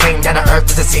 Came down to earth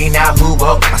just to see now who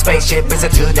woke. My spaceship is a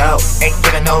Dodo. Ain't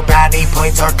giving no brownie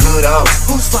points or kudos.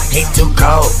 Who's Flightz? He's too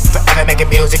cold. Forever making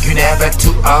music, you never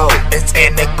too old. It's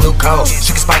in the glucose,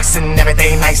 sugar spikes and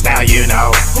everything nice now you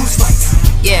know who's Flightz,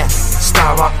 yeah.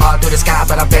 Star walk all through the sky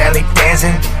but I'm barely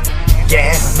dancing.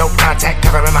 Yeah, no contact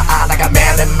covering my eye like I'm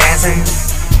Marilyn Manson.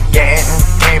 Yeah,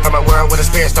 came from a world where the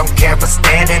spirits don't care for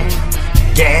standing.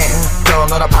 Yeah, don't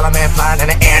know the parliament flying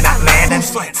in the air, not landing.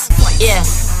 Yeah,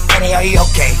 Annie, are you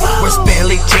okay? Where's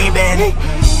Billy Jean-Ben?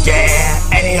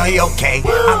 Yeah, Annie, are you okay?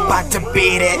 I'm about to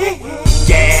beat it.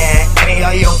 Yeah, Annie,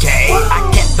 are you okay? I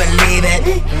can't believe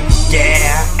it.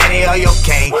 Yeah, Annie, are you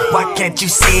okay? Why can't you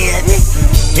see it?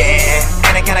 Yeah,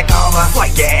 and I gotta call her.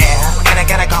 Yeah, and I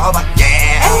gotta call her.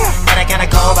 Yeah, and I gotta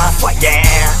call her. Yeah,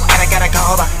 and I gotta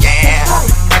call her.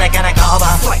 Yeah, and I gotta call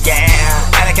her. Yeah,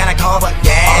 and I gotta call her.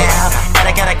 Yeah, and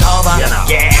I gotta call her.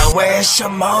 Yeah, where's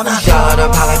Shimona? You're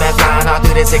the parliament flying all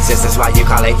through this existence, why you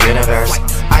call it universe?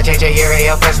 I change a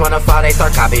ARIEL, first wanna fall, they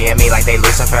start copying me like they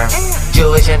Lucifer.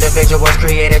 Jewish individuals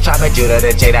created tribe of Judah,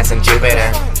 the J that's in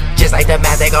Jupiter. Just like the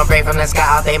math, they gon' bring from the sky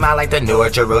out they mind like the newer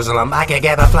Jerusalem. I can't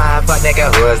give a flying fuck nigga,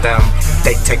 who is them?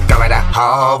 They took over the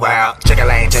whole world. Chicken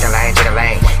lane, chicken lane, chicken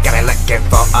lane. Got me looking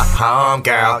for a home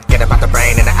girl. Get about the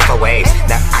brain and the apple waves.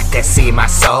 Now I can see my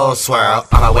soul swirl.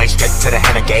 On my way straight to the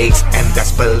heaven gates. And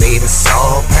best believe it's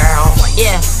so pearl.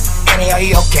 Yeah, Annie, are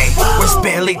you okay? Where's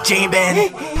Billy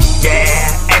Jean-Ben?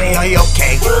 Yeah, Annie, are you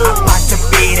okay? I'm about to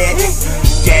beat it.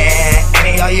 Yeah,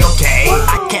 Annie, are you okay?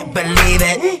 I can't believe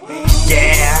it.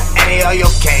 Yeah, Annie, are you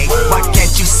okay? Why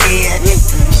can't you see it?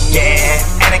 Yeah,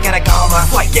 and I gotta call her.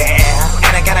 Yeah,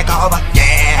 and I gotta call her.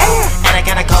 Yeah, and I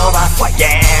gotta call her.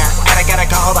 Yeah, and I gotta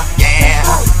call her. Yeah,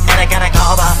 and I gotta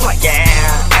call her.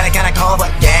 Yeah, and I gotta call her.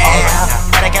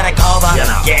 Yeah, and I gotta call her.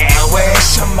 Yeah, where's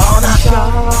Shimona?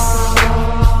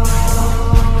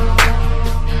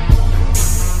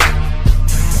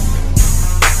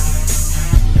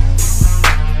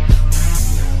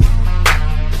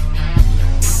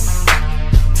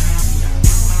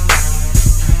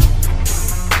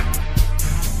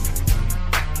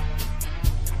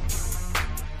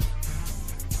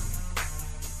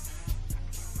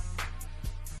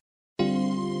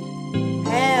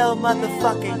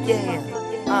 Motherfucking yeah.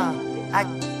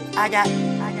 I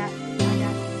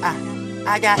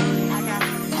got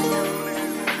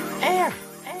air.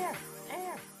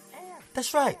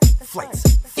 That's right. Flightz.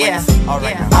 Yeah.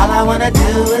 Alright. All I wanna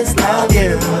do is love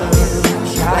you.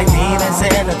 Like demons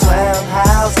in a 12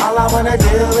 house. All I wanna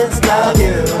do is love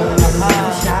you.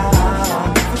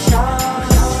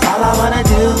 All I wanna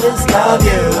do is love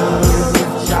you.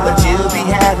 But you be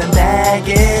having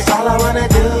baggage. All I wanna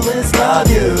do is love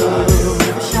you.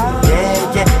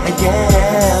 Yeah, yeah,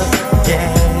 yeah,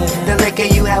 yeah. The liquor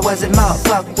you had wasn't more.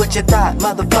 Fuck what you thought,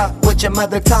 motherfuck what your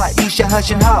mother taught. You should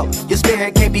hush and hope. Your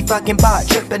spirit can't be fucking bought.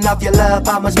 Tripping off your love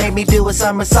bombers made me do a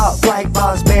somersault. Flight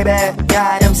boss, baby.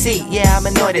 God MC, yeah, I'm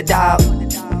anointed, dog.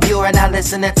 You are not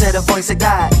listening to the voice of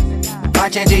God. I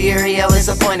change your ARIEL is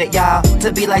appointed, y'all,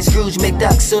 to be like Scrooge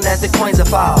McDuck soon as the coins are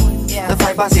fall. The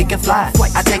flight boss, he can fly.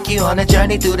 I take you on a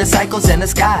journey through the cycles in the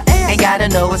sky. Ain't gotta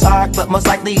know it's hard, but most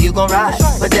likely you gon' ride.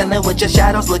 But dealing with your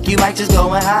shadows, look, you might just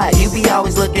go and hide. You be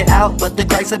always looking out, but the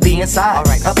Christ will be inside.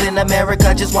 Up in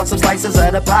America, just want some slices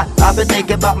of the pie. I've been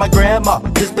thinking about my grandma,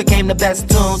 this became the best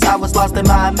tunes. I was lost in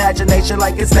my imagination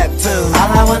like it's Neptune.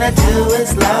 All I wanna do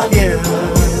is love you.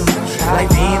 Like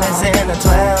Venus in the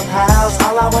 12th house,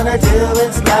 all I wanna do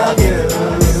is love you.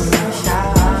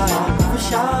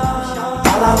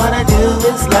 All I wanna do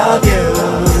is love you.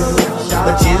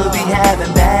 But you be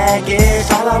having baggage,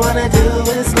 all I wanna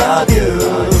do is love you.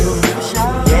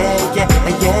 Yeah, yeah,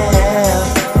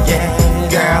 yeah, yeah.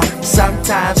 Girl,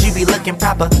 sometimes you be looking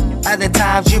proper, other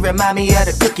times you remind me of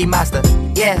the Cookie Monster.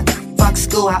 Yeah, fuck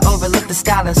school, I overlook the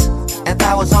scholars. If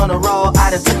I was on a roll,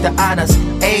 I'd have took the honors.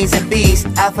 A's and B's,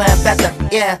 alpha and beta,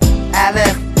 yeah.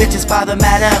 Aleph, bitches father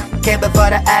madam, came before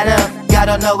the Adam. Y'all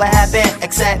don't know what happened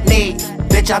except me.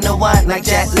 Bitch, I'm the one like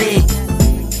Jet Li.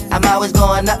 I'm always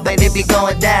going up, but it be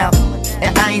going down.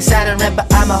 And I ain't Saturn,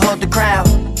 but I'ma hold the crown.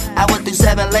 I went through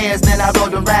 7 layers, then I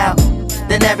rolled around.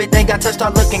 Then everything I touched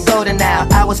start looking golden now.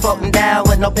 I was floating down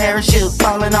with no parachute,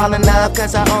 falling all in love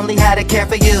cause I only had to care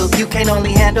for you. You can't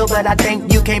only handle, but I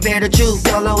think you can't bear the truth.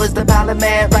 Dodo is the pilot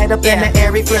man, right up in the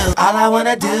airy flu. All I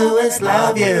wanna do is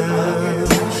love you.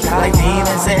 Like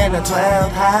Venus in the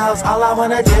 12th house, all I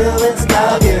wanna do is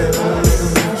love you.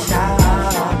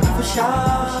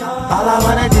 All I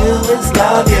wanna do is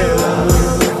love you.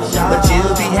 But you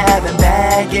be having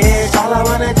baggage, all I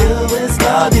wanna do is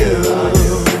love you.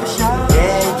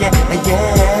 Yeah, yeah,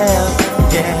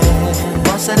 yeah, yeah.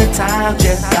 Most of the time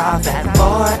just off at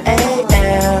 4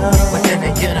 a.m. Within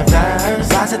the universe,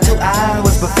 rising 2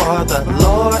 hours before the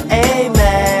Lord,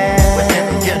 amen. Within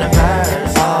the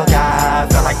universe, oh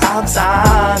God, feel like I'm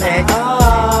Sonic. Oh,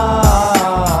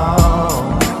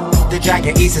 the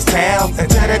dragon eats his tail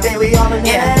until the day we all in the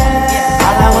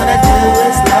all I wanna do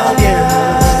is love you.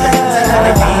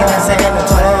 Like Venus in the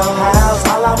 12th house,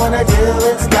 all I wanna do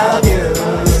is love you.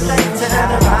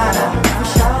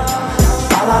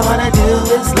 All I wanna do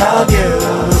is love you.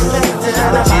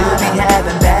 But you be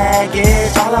having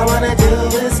baggage, all I wanna do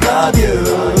is love you.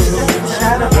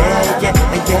 Yeah, yeah,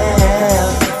 yeah,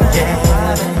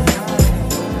 yeah.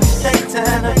 Straight to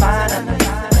the bottom,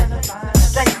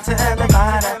 straight to the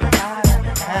bottom.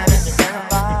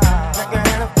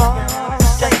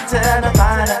 Straight to the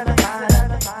bottom.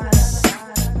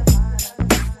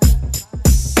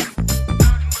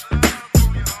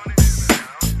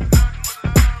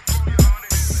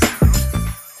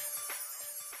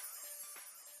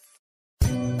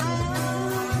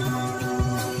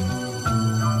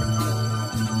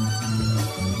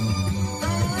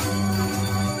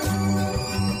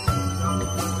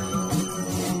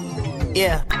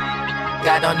 Yeah.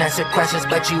 God don't answer questions,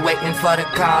 but you waiting for the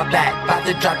call back. About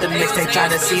to drop the mixtape,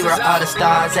 trying to see where all the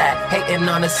stars at. Hating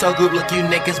on the soul group, look, you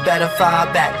niggas better fall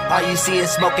back. All you see is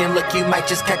smoking, look, you might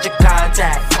just catch a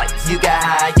contact. You got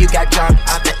high, you got drunk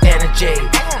off the energy.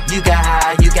 You got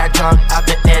high, you got drunk off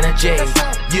the energy.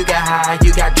 You got high,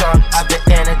 you got drunk off the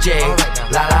energy.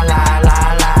 La la la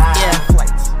la la. Yeah.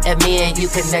 And me and you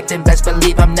connecting, best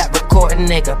believe I'm not recording,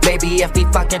 nigga. Baby, if he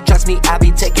fucking trust me, I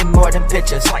be taking more than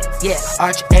pictures. Yeah,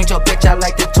 archangel, bitch, I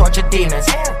like to torture demons.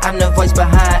 I'm the voice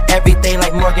behind everything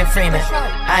like Morgan Freeman.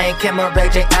 I ain't Kim or Ray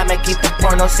J, I'ma keep the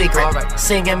porno secret.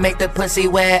 Sing and make the pussy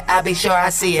wet, I be sure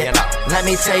I see it. Let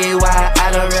me tell you why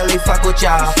I don't really fuck with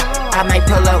y'all. I might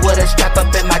pull up with a strap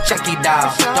up in my Chucky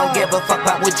doll. Don't give a fuck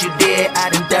about what you did,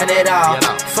 I done it all.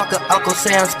 Fuck a Uncle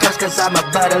Sam's curse cause I'm a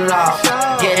butter-law.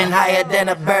 Getting higher than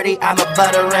a birdie, I'm a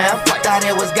butter ram. Thought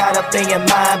it was God up in your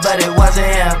mind, but it wasn't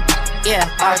him. Yeah,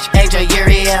 Archangel,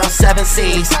 ARIEL, 7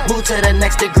 C's. Move to the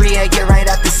next degree, I get right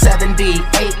after 7D.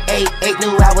 888,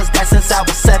 knew I was that since I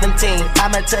was 17.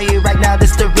 I'ma tell you right now,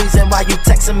 this the reason why you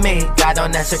texting me. God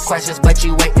don't answer questions, but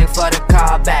you waiting for the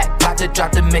call back. About to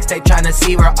drop the mixtape, trying to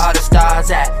see where all the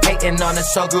stars at. Hating on the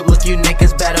soul group, look, you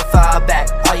niggas better fall back.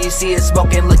 All you see is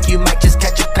smoking, look, you might just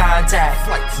catch a contact.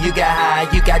 You got high,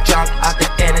 you got drunk off the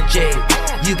energy.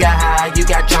 You got high, you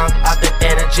got drunk off the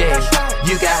energy.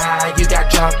 You got high, you got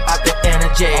drunk off the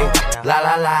energy. La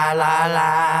la la la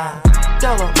la.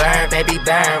 Dodo. Burn, baby,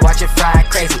 burn, watch it fry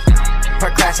crazy.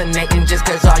 Procrastinating just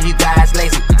cause all you guys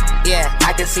lazy. Yeah,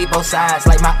 I can see both sides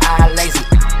like my eye lazy.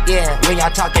 Yeah, when y'all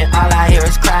talking, all I hear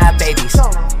is cry babies.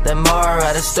 The moral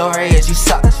of the story is you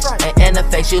suck. And in the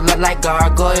face you look like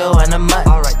gargoyle in the mud.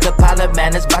 The pilot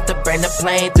man is about to bring the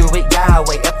plane through it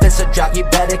Yahweh. If it's a drop, you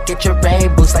better get your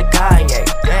rain boost like Kanye.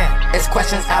 It's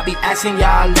questions I'll be asking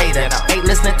y'all later. Ain't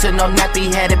listening to no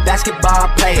nappy-headed basketball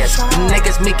players.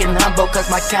 Niggas meek and humble cause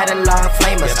my catalog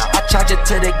flamers. I charge it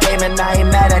to the game and I ain't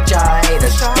mad at y'all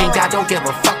haters. And God don't give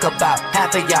a fuck about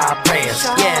half of y'all prayers.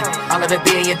 Yeah, all of it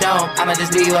be in your dome, I'ma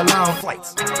just leave you alone.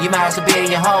 You might as well be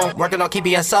in your home, working on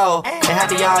keeping your soul. And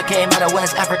half of y'all came out of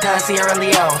West Africa, Sierra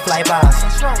Leone. Flight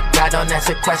boss, God don't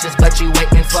answer questions, but you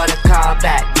waiting for the call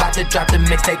back. About to drop the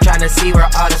mixtape, trying to see where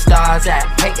all the stars at.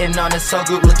 Hating on the soul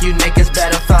group, look, you niggas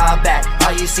better fall back.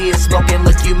 All you see is smoking,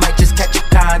 look, you might just catch a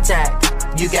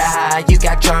contact. You got high, you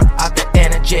got drunk off the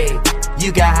energy.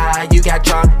 You got high, you got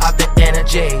drunk off the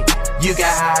energy. You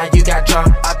got high, you got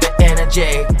drunk off the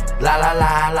energy. La la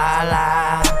la la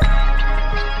la.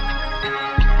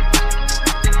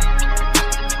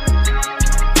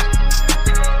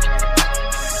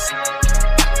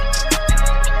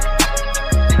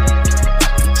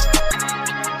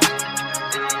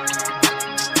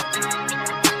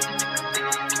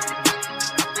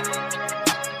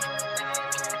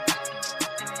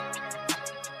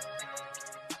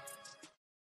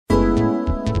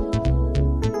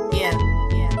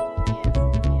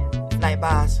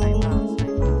 Boss.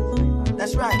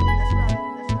 That's right.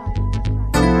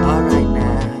 Alright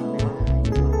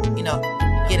now. You know,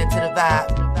 get into the vibe.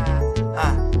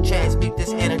 Transmute this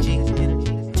energy.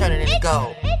 Turn it into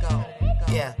gold.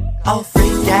 Yeah. Oh,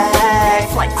 Freakae.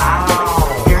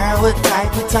 Oh. Girl, what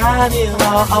type of time you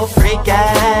on? Oh, Freakae.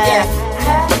 Yeah.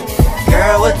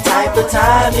 Girl, what type of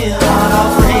time you on?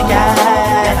 Oh,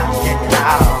 Freakae.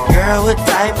 Girl, what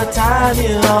type of time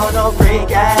you on? Oh,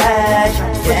 Freakae.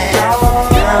 Yeah.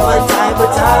 Girl, what type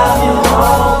of time you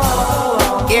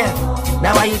on? Yeah.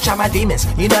 Now why you try my demons?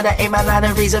 You know that ain't my line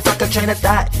of reason, fuck a train of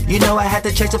thought. You know I had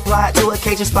to change the plot to a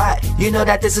Cajun spot. You know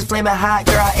that this is flaming hot,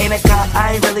 girl, I ain't a cop.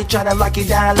 I ain't really tryna lock you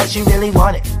down unless you really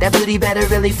want it. That booty better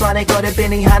really flaunt it. Go to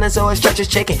Benny Hanna's or Stretcher's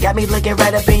Chicken. Got me looking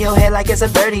right up in your head like it's a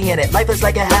birdie in it. Life is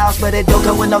like a house, but it don't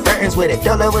come with no curtains with it.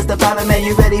 Dodo was the problem, man,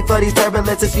 you ready for these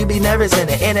turbulences? You be nervous in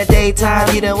it. In the daytime,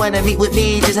 you don't wanna meet with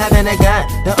me, just having a gun.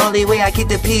 The only way I keep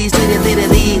the peace, to the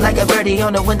lead like a birdie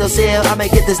on the windowsill. I'ma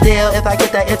get this deal, if I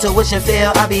get that intuition feel.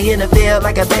 I'll be in the field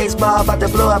like a baseball, about to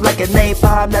blow up like a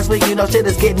napalm. That's when you know shit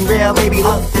is getting real, baby.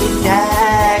 Oh,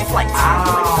 Freakae.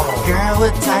 Oh. Girl,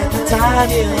 what type of time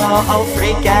you on? Oh,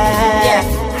 Freakae. Yeah.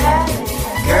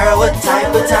 Girl, what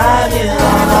type of time you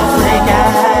on? Oh,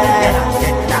 Freakae.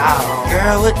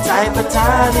 Girl, what type of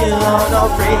time you on? Oh,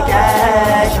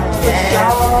 Freakae.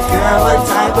 Yeah. Girl, what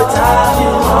type of time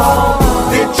you on?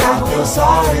 Bitch, I feel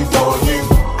sorry for you.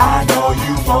 I know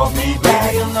you want me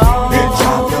back. Bitch,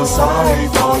 I feel sorry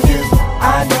for you.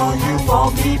 I know you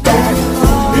want me back.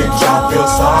 Bitch, I feel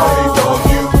sorry for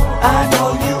you. I know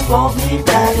you want me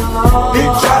back.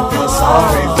 Bitch, I feel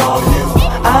sorry for you.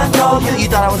 I know You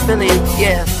thought I was Billy,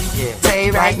 yeah. Tell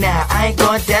you right now, I ain't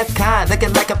going DEFCON.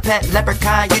 Looking like a pet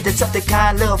leprechaun. You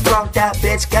Decepticon, little flunked out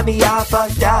bitch. Got me all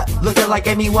fucked up. Looking like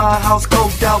Amy Winehouse,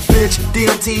 coked out bitch.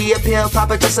 DMT, a pill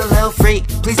popper, just a little freak.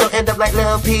 Please don't end up like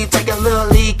Lil P. Take a little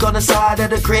leak on the side of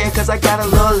the crib, cause I got a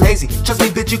little lazy. Trust me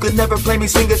bitch, you could never play me.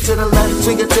 Swing it to the left,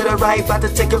 swing it to the right. About to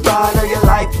take a ride of your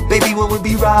life. Baby, when we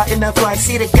be riding the flight,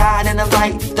 see the guide in the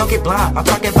light. Don't get blind, I'm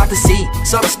talking about the sea.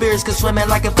 Some spirits can swim in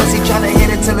like a pussy, tryna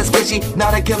hit it till it's fishy.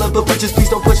 Not a killer, but bitches, please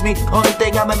don't push me. Only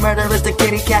thing I'm a murderer is the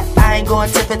kitty cat. I ain't going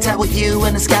tip and tap with you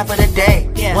in the sky for the day.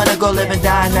 Wanna go live and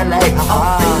die in LA.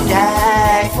 Oh,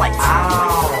 Freakae.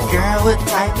 Oh. Girl, what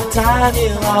type of time you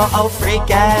on? Oh,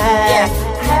 Freakae.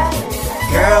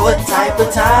 Girl, what type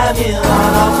of time you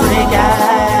on? Oh,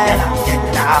 Freakae.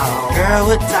 Girl,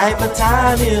 what type of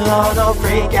time you on? Oh,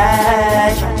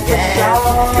 Freakae.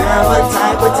 Girl, what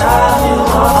type of time you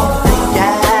on? Oh,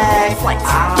 Freakae.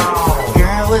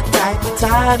 Girl, what type of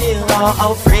time you on?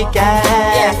 Oh,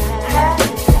 Freakae.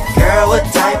 Girl, what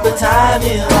type of time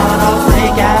you on? Oh,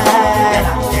 Freakae.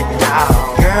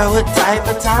 Girl, what type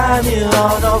of time you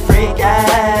on? Oh,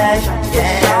 Freakae.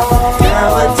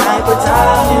 Girl, what type of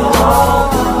time you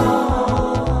on?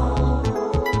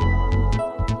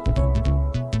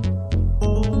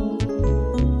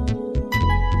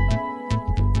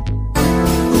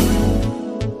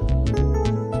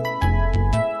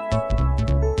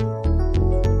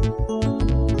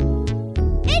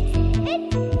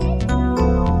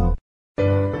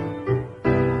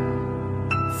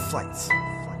 Flightz.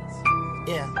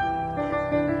 Yeah.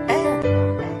 And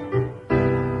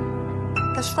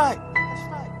that's right.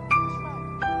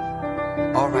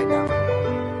 All right now.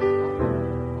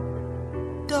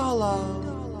 Doelow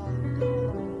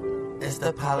is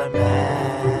the polyman.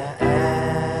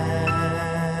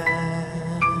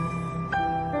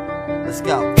 Let's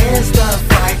go. It's the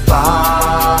fight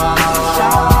boss.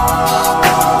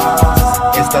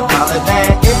 It's the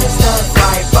polyman. It's the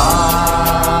fight boss.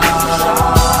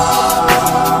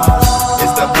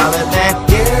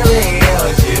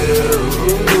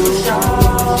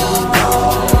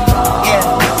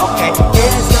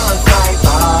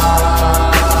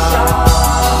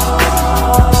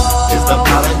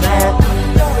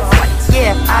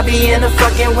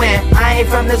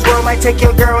 might take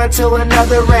your girl into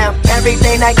another realm.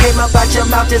 Everything that came up out your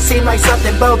mouth just seemed like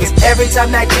something bogus. Every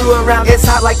time that you around, it's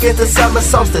hot like it's the summer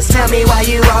solstice. Tell me why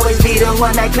you always be the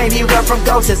one that claim you run from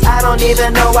ghosts. I don't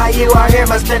even know why you are here,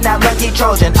 must been that lucky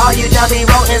Trojan. All you dummy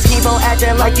rodents keep on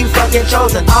acting like you fucking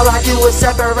chosen. All I do is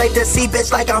separate the sea,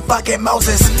 bitch, like I'm fucking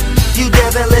Moses. You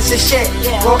devilish as shit,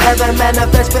 won't ever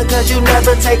manifest because you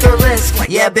never take a risk.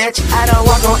 Yeah, bitch, I don't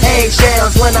walk on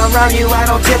eggshells. When I'm around you, I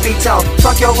don't tippy toe.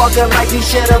 Fuck your walking like you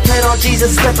should've put on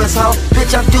Jesus slippers, ho.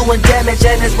 Bitch, I'm doing damage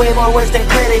and it's way more worse than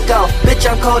critical. Bitch,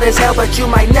 I'm cold as hell, but you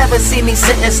might never see me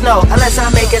sit in snow unless I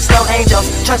make it snow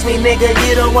angels. Trust me, nigga,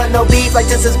 you don't want no beef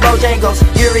like this is Bojangles.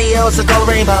 ARIEL's a gold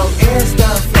rainbow. It's the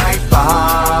flight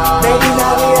bar. Baby,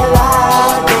 now we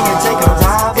alive. Can you take a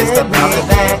ride with me?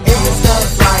 It's the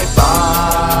flight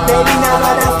bar. Baby, now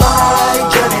let us fly,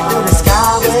 journey through the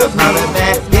sky with me.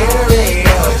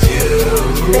 ARIEL's you.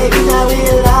 Baby, now we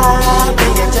alive.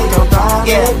 Can you take a ride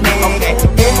with me?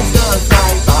 It's the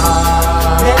flight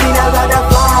bar. Baby, now let us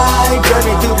fly,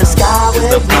 journey through the sky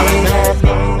with me.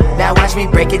 Now watch me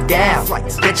break it down.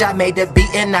 Bitch, I made the beat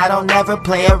and I don't never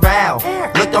play around.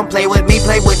 Look, don't play with me,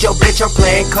 play with your bitch or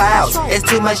playing clouds. It's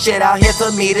too much shit out here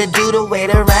for me to do to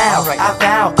wait around. I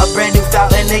found a brand new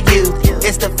fountain of youth.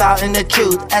 It's the fountain of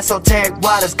truth. Esoteric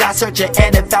waters got searching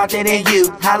and it found it in you.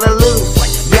 Hallelujah.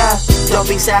 Yeah, don't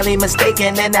be sadly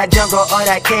mistaken in that jungle or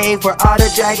that cave where all the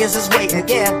dragons is waiting.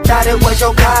 Yeah, thought it was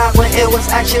your God when it was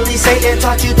actually Satan.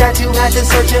 Taught you that you had to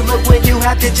search and look when you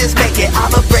have to just make it.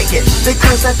 I'ma break it. The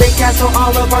curse that they cast on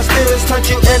all of our spirits turned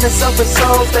you into selfish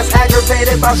souls that's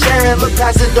aggravated by sharing. Look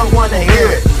past it, don't wanna hear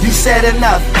it. You said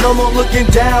enough, no more looking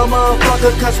down,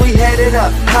 motherfucker, cause we headed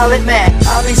up. Call it mad,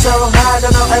 I'll be so high,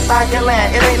 don't know if I can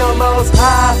land. It ain't no most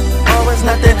high, or it's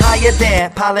nothing higher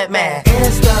than Pilot Man.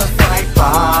 It's the flight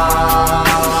bar.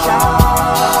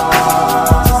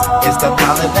 It's the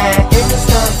Pilot Man. It's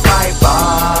the flight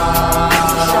bar.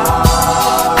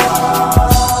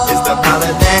 It's the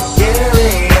Pilot Man.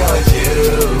 ARIEL's you.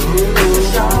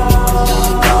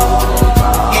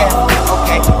 Yeah,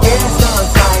 okay. It's the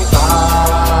flight bar.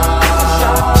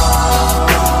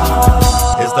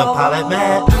 It's the Pilot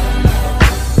Man.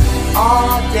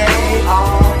 All day,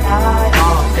 all night,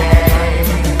 all day.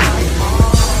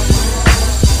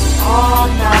 All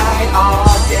night,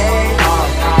 all day, all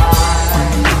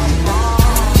night.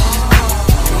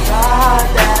 Ride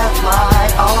that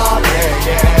flight all day,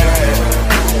 yeah.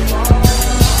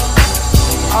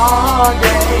 All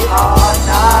day, all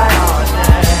night, all day.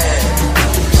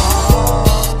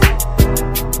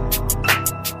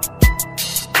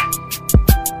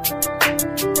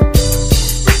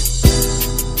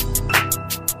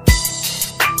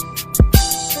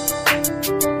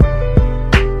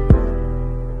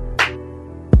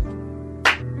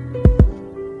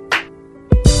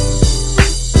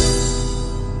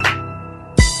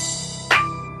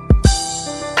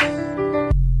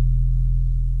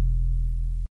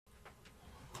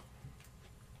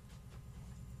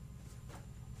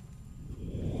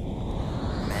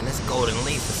 Golden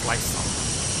leaf is like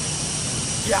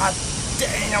some god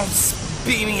damn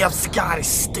speed me up Scotty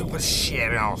stupid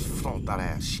shit. I don't thought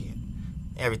ass shit.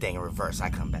 Everything in reverse, I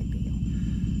come back to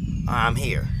you. I'm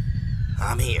here.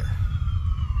 I'm here.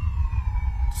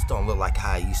 Just don't look like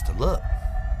how I used to look.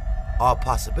 All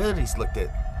possibilities looked at.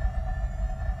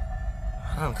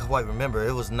 I don't quite remember.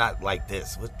 It was not like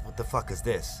this. What the fuck is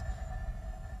this?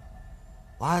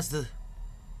 Why is the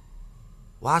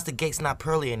gates not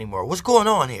pearly anymore? What's going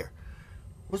on here?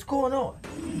 What's going on?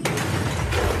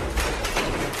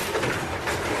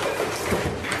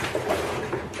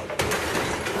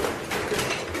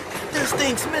 There's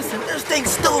things missing. There's things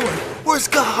stolen. Where's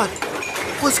God?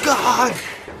 Where's God?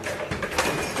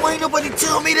 Why ain't nobody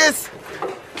tell me this?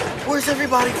 Where's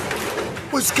everybody?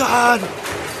 Where's God?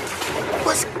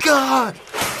 Where's God?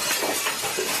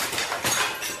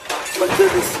 My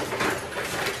goodness.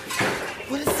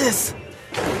 What is this?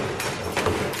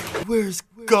 Where's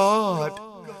God?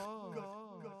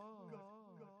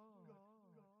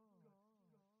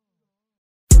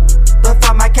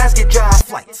 Before my casket dry,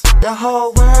 Flightz. The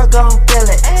whole world gon' feel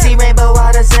it. See rainbow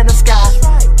waters in the sky.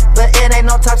 But it ain't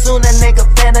no time soon, a nigga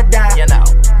finna die. You know.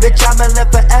 Bitch, I'ma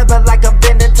live forever like I'm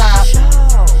bending time.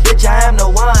 Bitch, I am the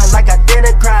one like I did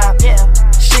a crime.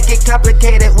 Shit get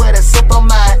complicated with a simple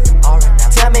mind.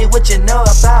 Tell me what you know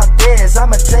about this.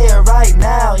 I'ma tell you right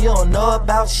now, you don't know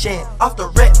about shit. Off the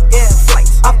rip, yeah,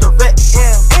 Flightz. Off the rip,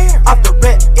 yeah, off the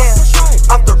rip, yeah,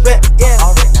 off the rip, yeah.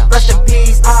 Rest in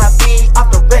peace, R.I.P.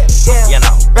 Off the rip, yeah. You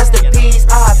know. Rest in peace,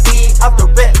 R.I.P. Off the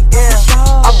rip, yeah.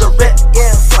 Off the rip,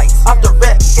 yeah, Flightz. Off the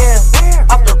rip, yeah.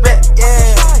 Off the rip,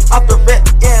 yeah. Off the rip,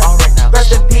 yeah.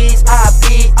 Rest in peace,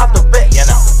 R.I.P. Off the rip, you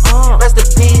know.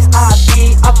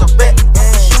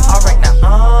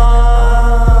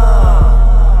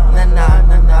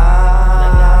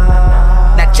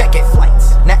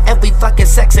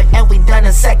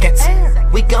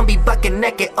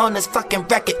 on this fucking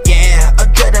record, yeah.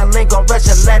 Adrenaline gon' rush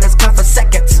and let us come for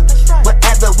seconds.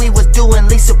 Whatever we was doing,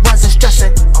 least it wasn't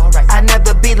stressing. I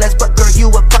never be less, but girl, you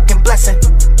a fucking blessing.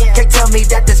 Can't tell me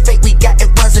that this fate we got, it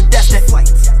wasn't destined.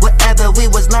 Whatever we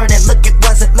was learning, look, it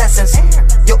wasn't lessons.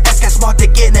 Your ass got smart to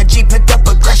get energy, picked up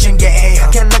aggression,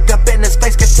 yeah. Can't look up in his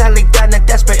face, can tell he done it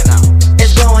desperate.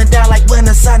 It's going down like when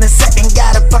the sun is setting.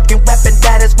 Got a fucking weapon,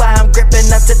 that is why I'm gripping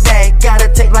up today.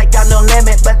 Gotta take like got no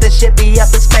limit, but the shit be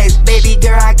up in space. Baby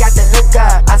girl, I got the hook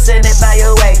up, I send it by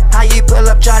your way. How you pull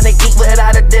up trying to eat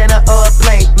without a dinner or a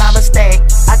plate? My mistake,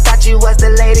 I thought you was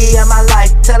the lady of my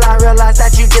life, till I realized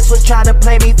that you just was trying to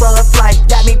play me for a flight.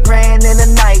 Got me praying in the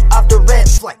night, off the rip.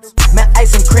 Man,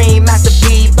 ice and cream, Master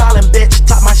P, ballin' bitch,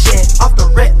 talk my shit. Off the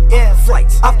rip, yeah,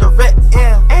 Flightz. Off the rip,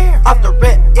 yeah, off the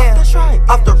rip, yeah, that's right.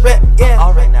 Off the rip, yeah,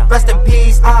 alright now. Rest in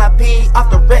peace, R.I.P. Off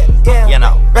the rip, yeah, you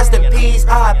know. Rest in peace,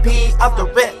 R.I.P. Off the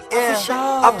rip,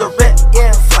 yeah, off the rip,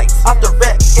 yeah, Flightz. Off the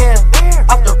rip, yeah,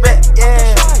 off the rip,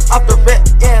 yeah, off the rip,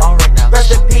 yeah, alright now.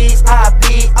 Rest in peace,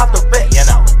 R.I.P. Off the rip, you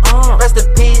know. Rest in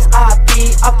peace,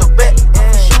 R.I.P. Off the rip,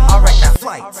 yeah, alright now.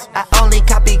 Flightz. I only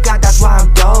copy God, that's why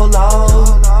I'm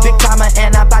Doelow. Big timer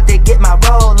and I'm about to get my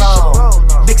roll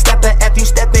on. Big stepper, if you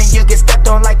step in, you get stepped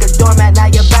on like a doormat. Now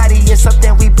your body is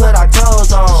something we put our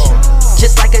toes on.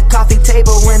 Just like a coffee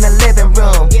table in the living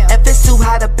room. If it's too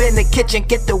hot up in the kitchen,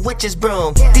 get the witch's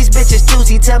broom. These bitches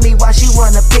choosy, tell me why she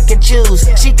wanna pick and choose.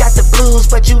 She got the blues,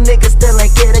 but you niggas still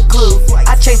ain't get a clue.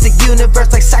 I chase the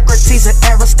universe like Socrates and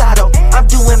Aristotle. I'm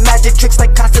doing magic tricks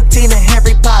like Constantine and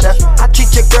Harry Potter. I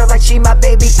treat your girl like she my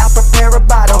baby, I'll prepare a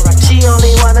bottle. She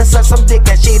only wanna suck some dick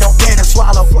and she don't care to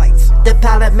swallow. The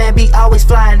pilot man be always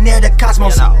flying near the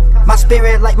cosmos. My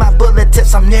spirit like my bullet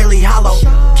tips, I'm nearly hollow.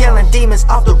 Killing demons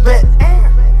off the rip.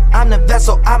 I'm the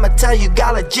vessel, I'ma tell you,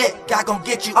 God legit. God gon'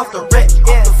 get you off the rip,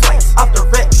 yeah. Off the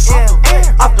rip, yeah.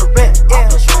 Off the rip,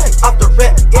 yeah. Off the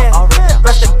rip, yeah.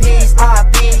 Rest in peace,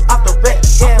 R.I.P. Off the rip,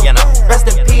 yeah.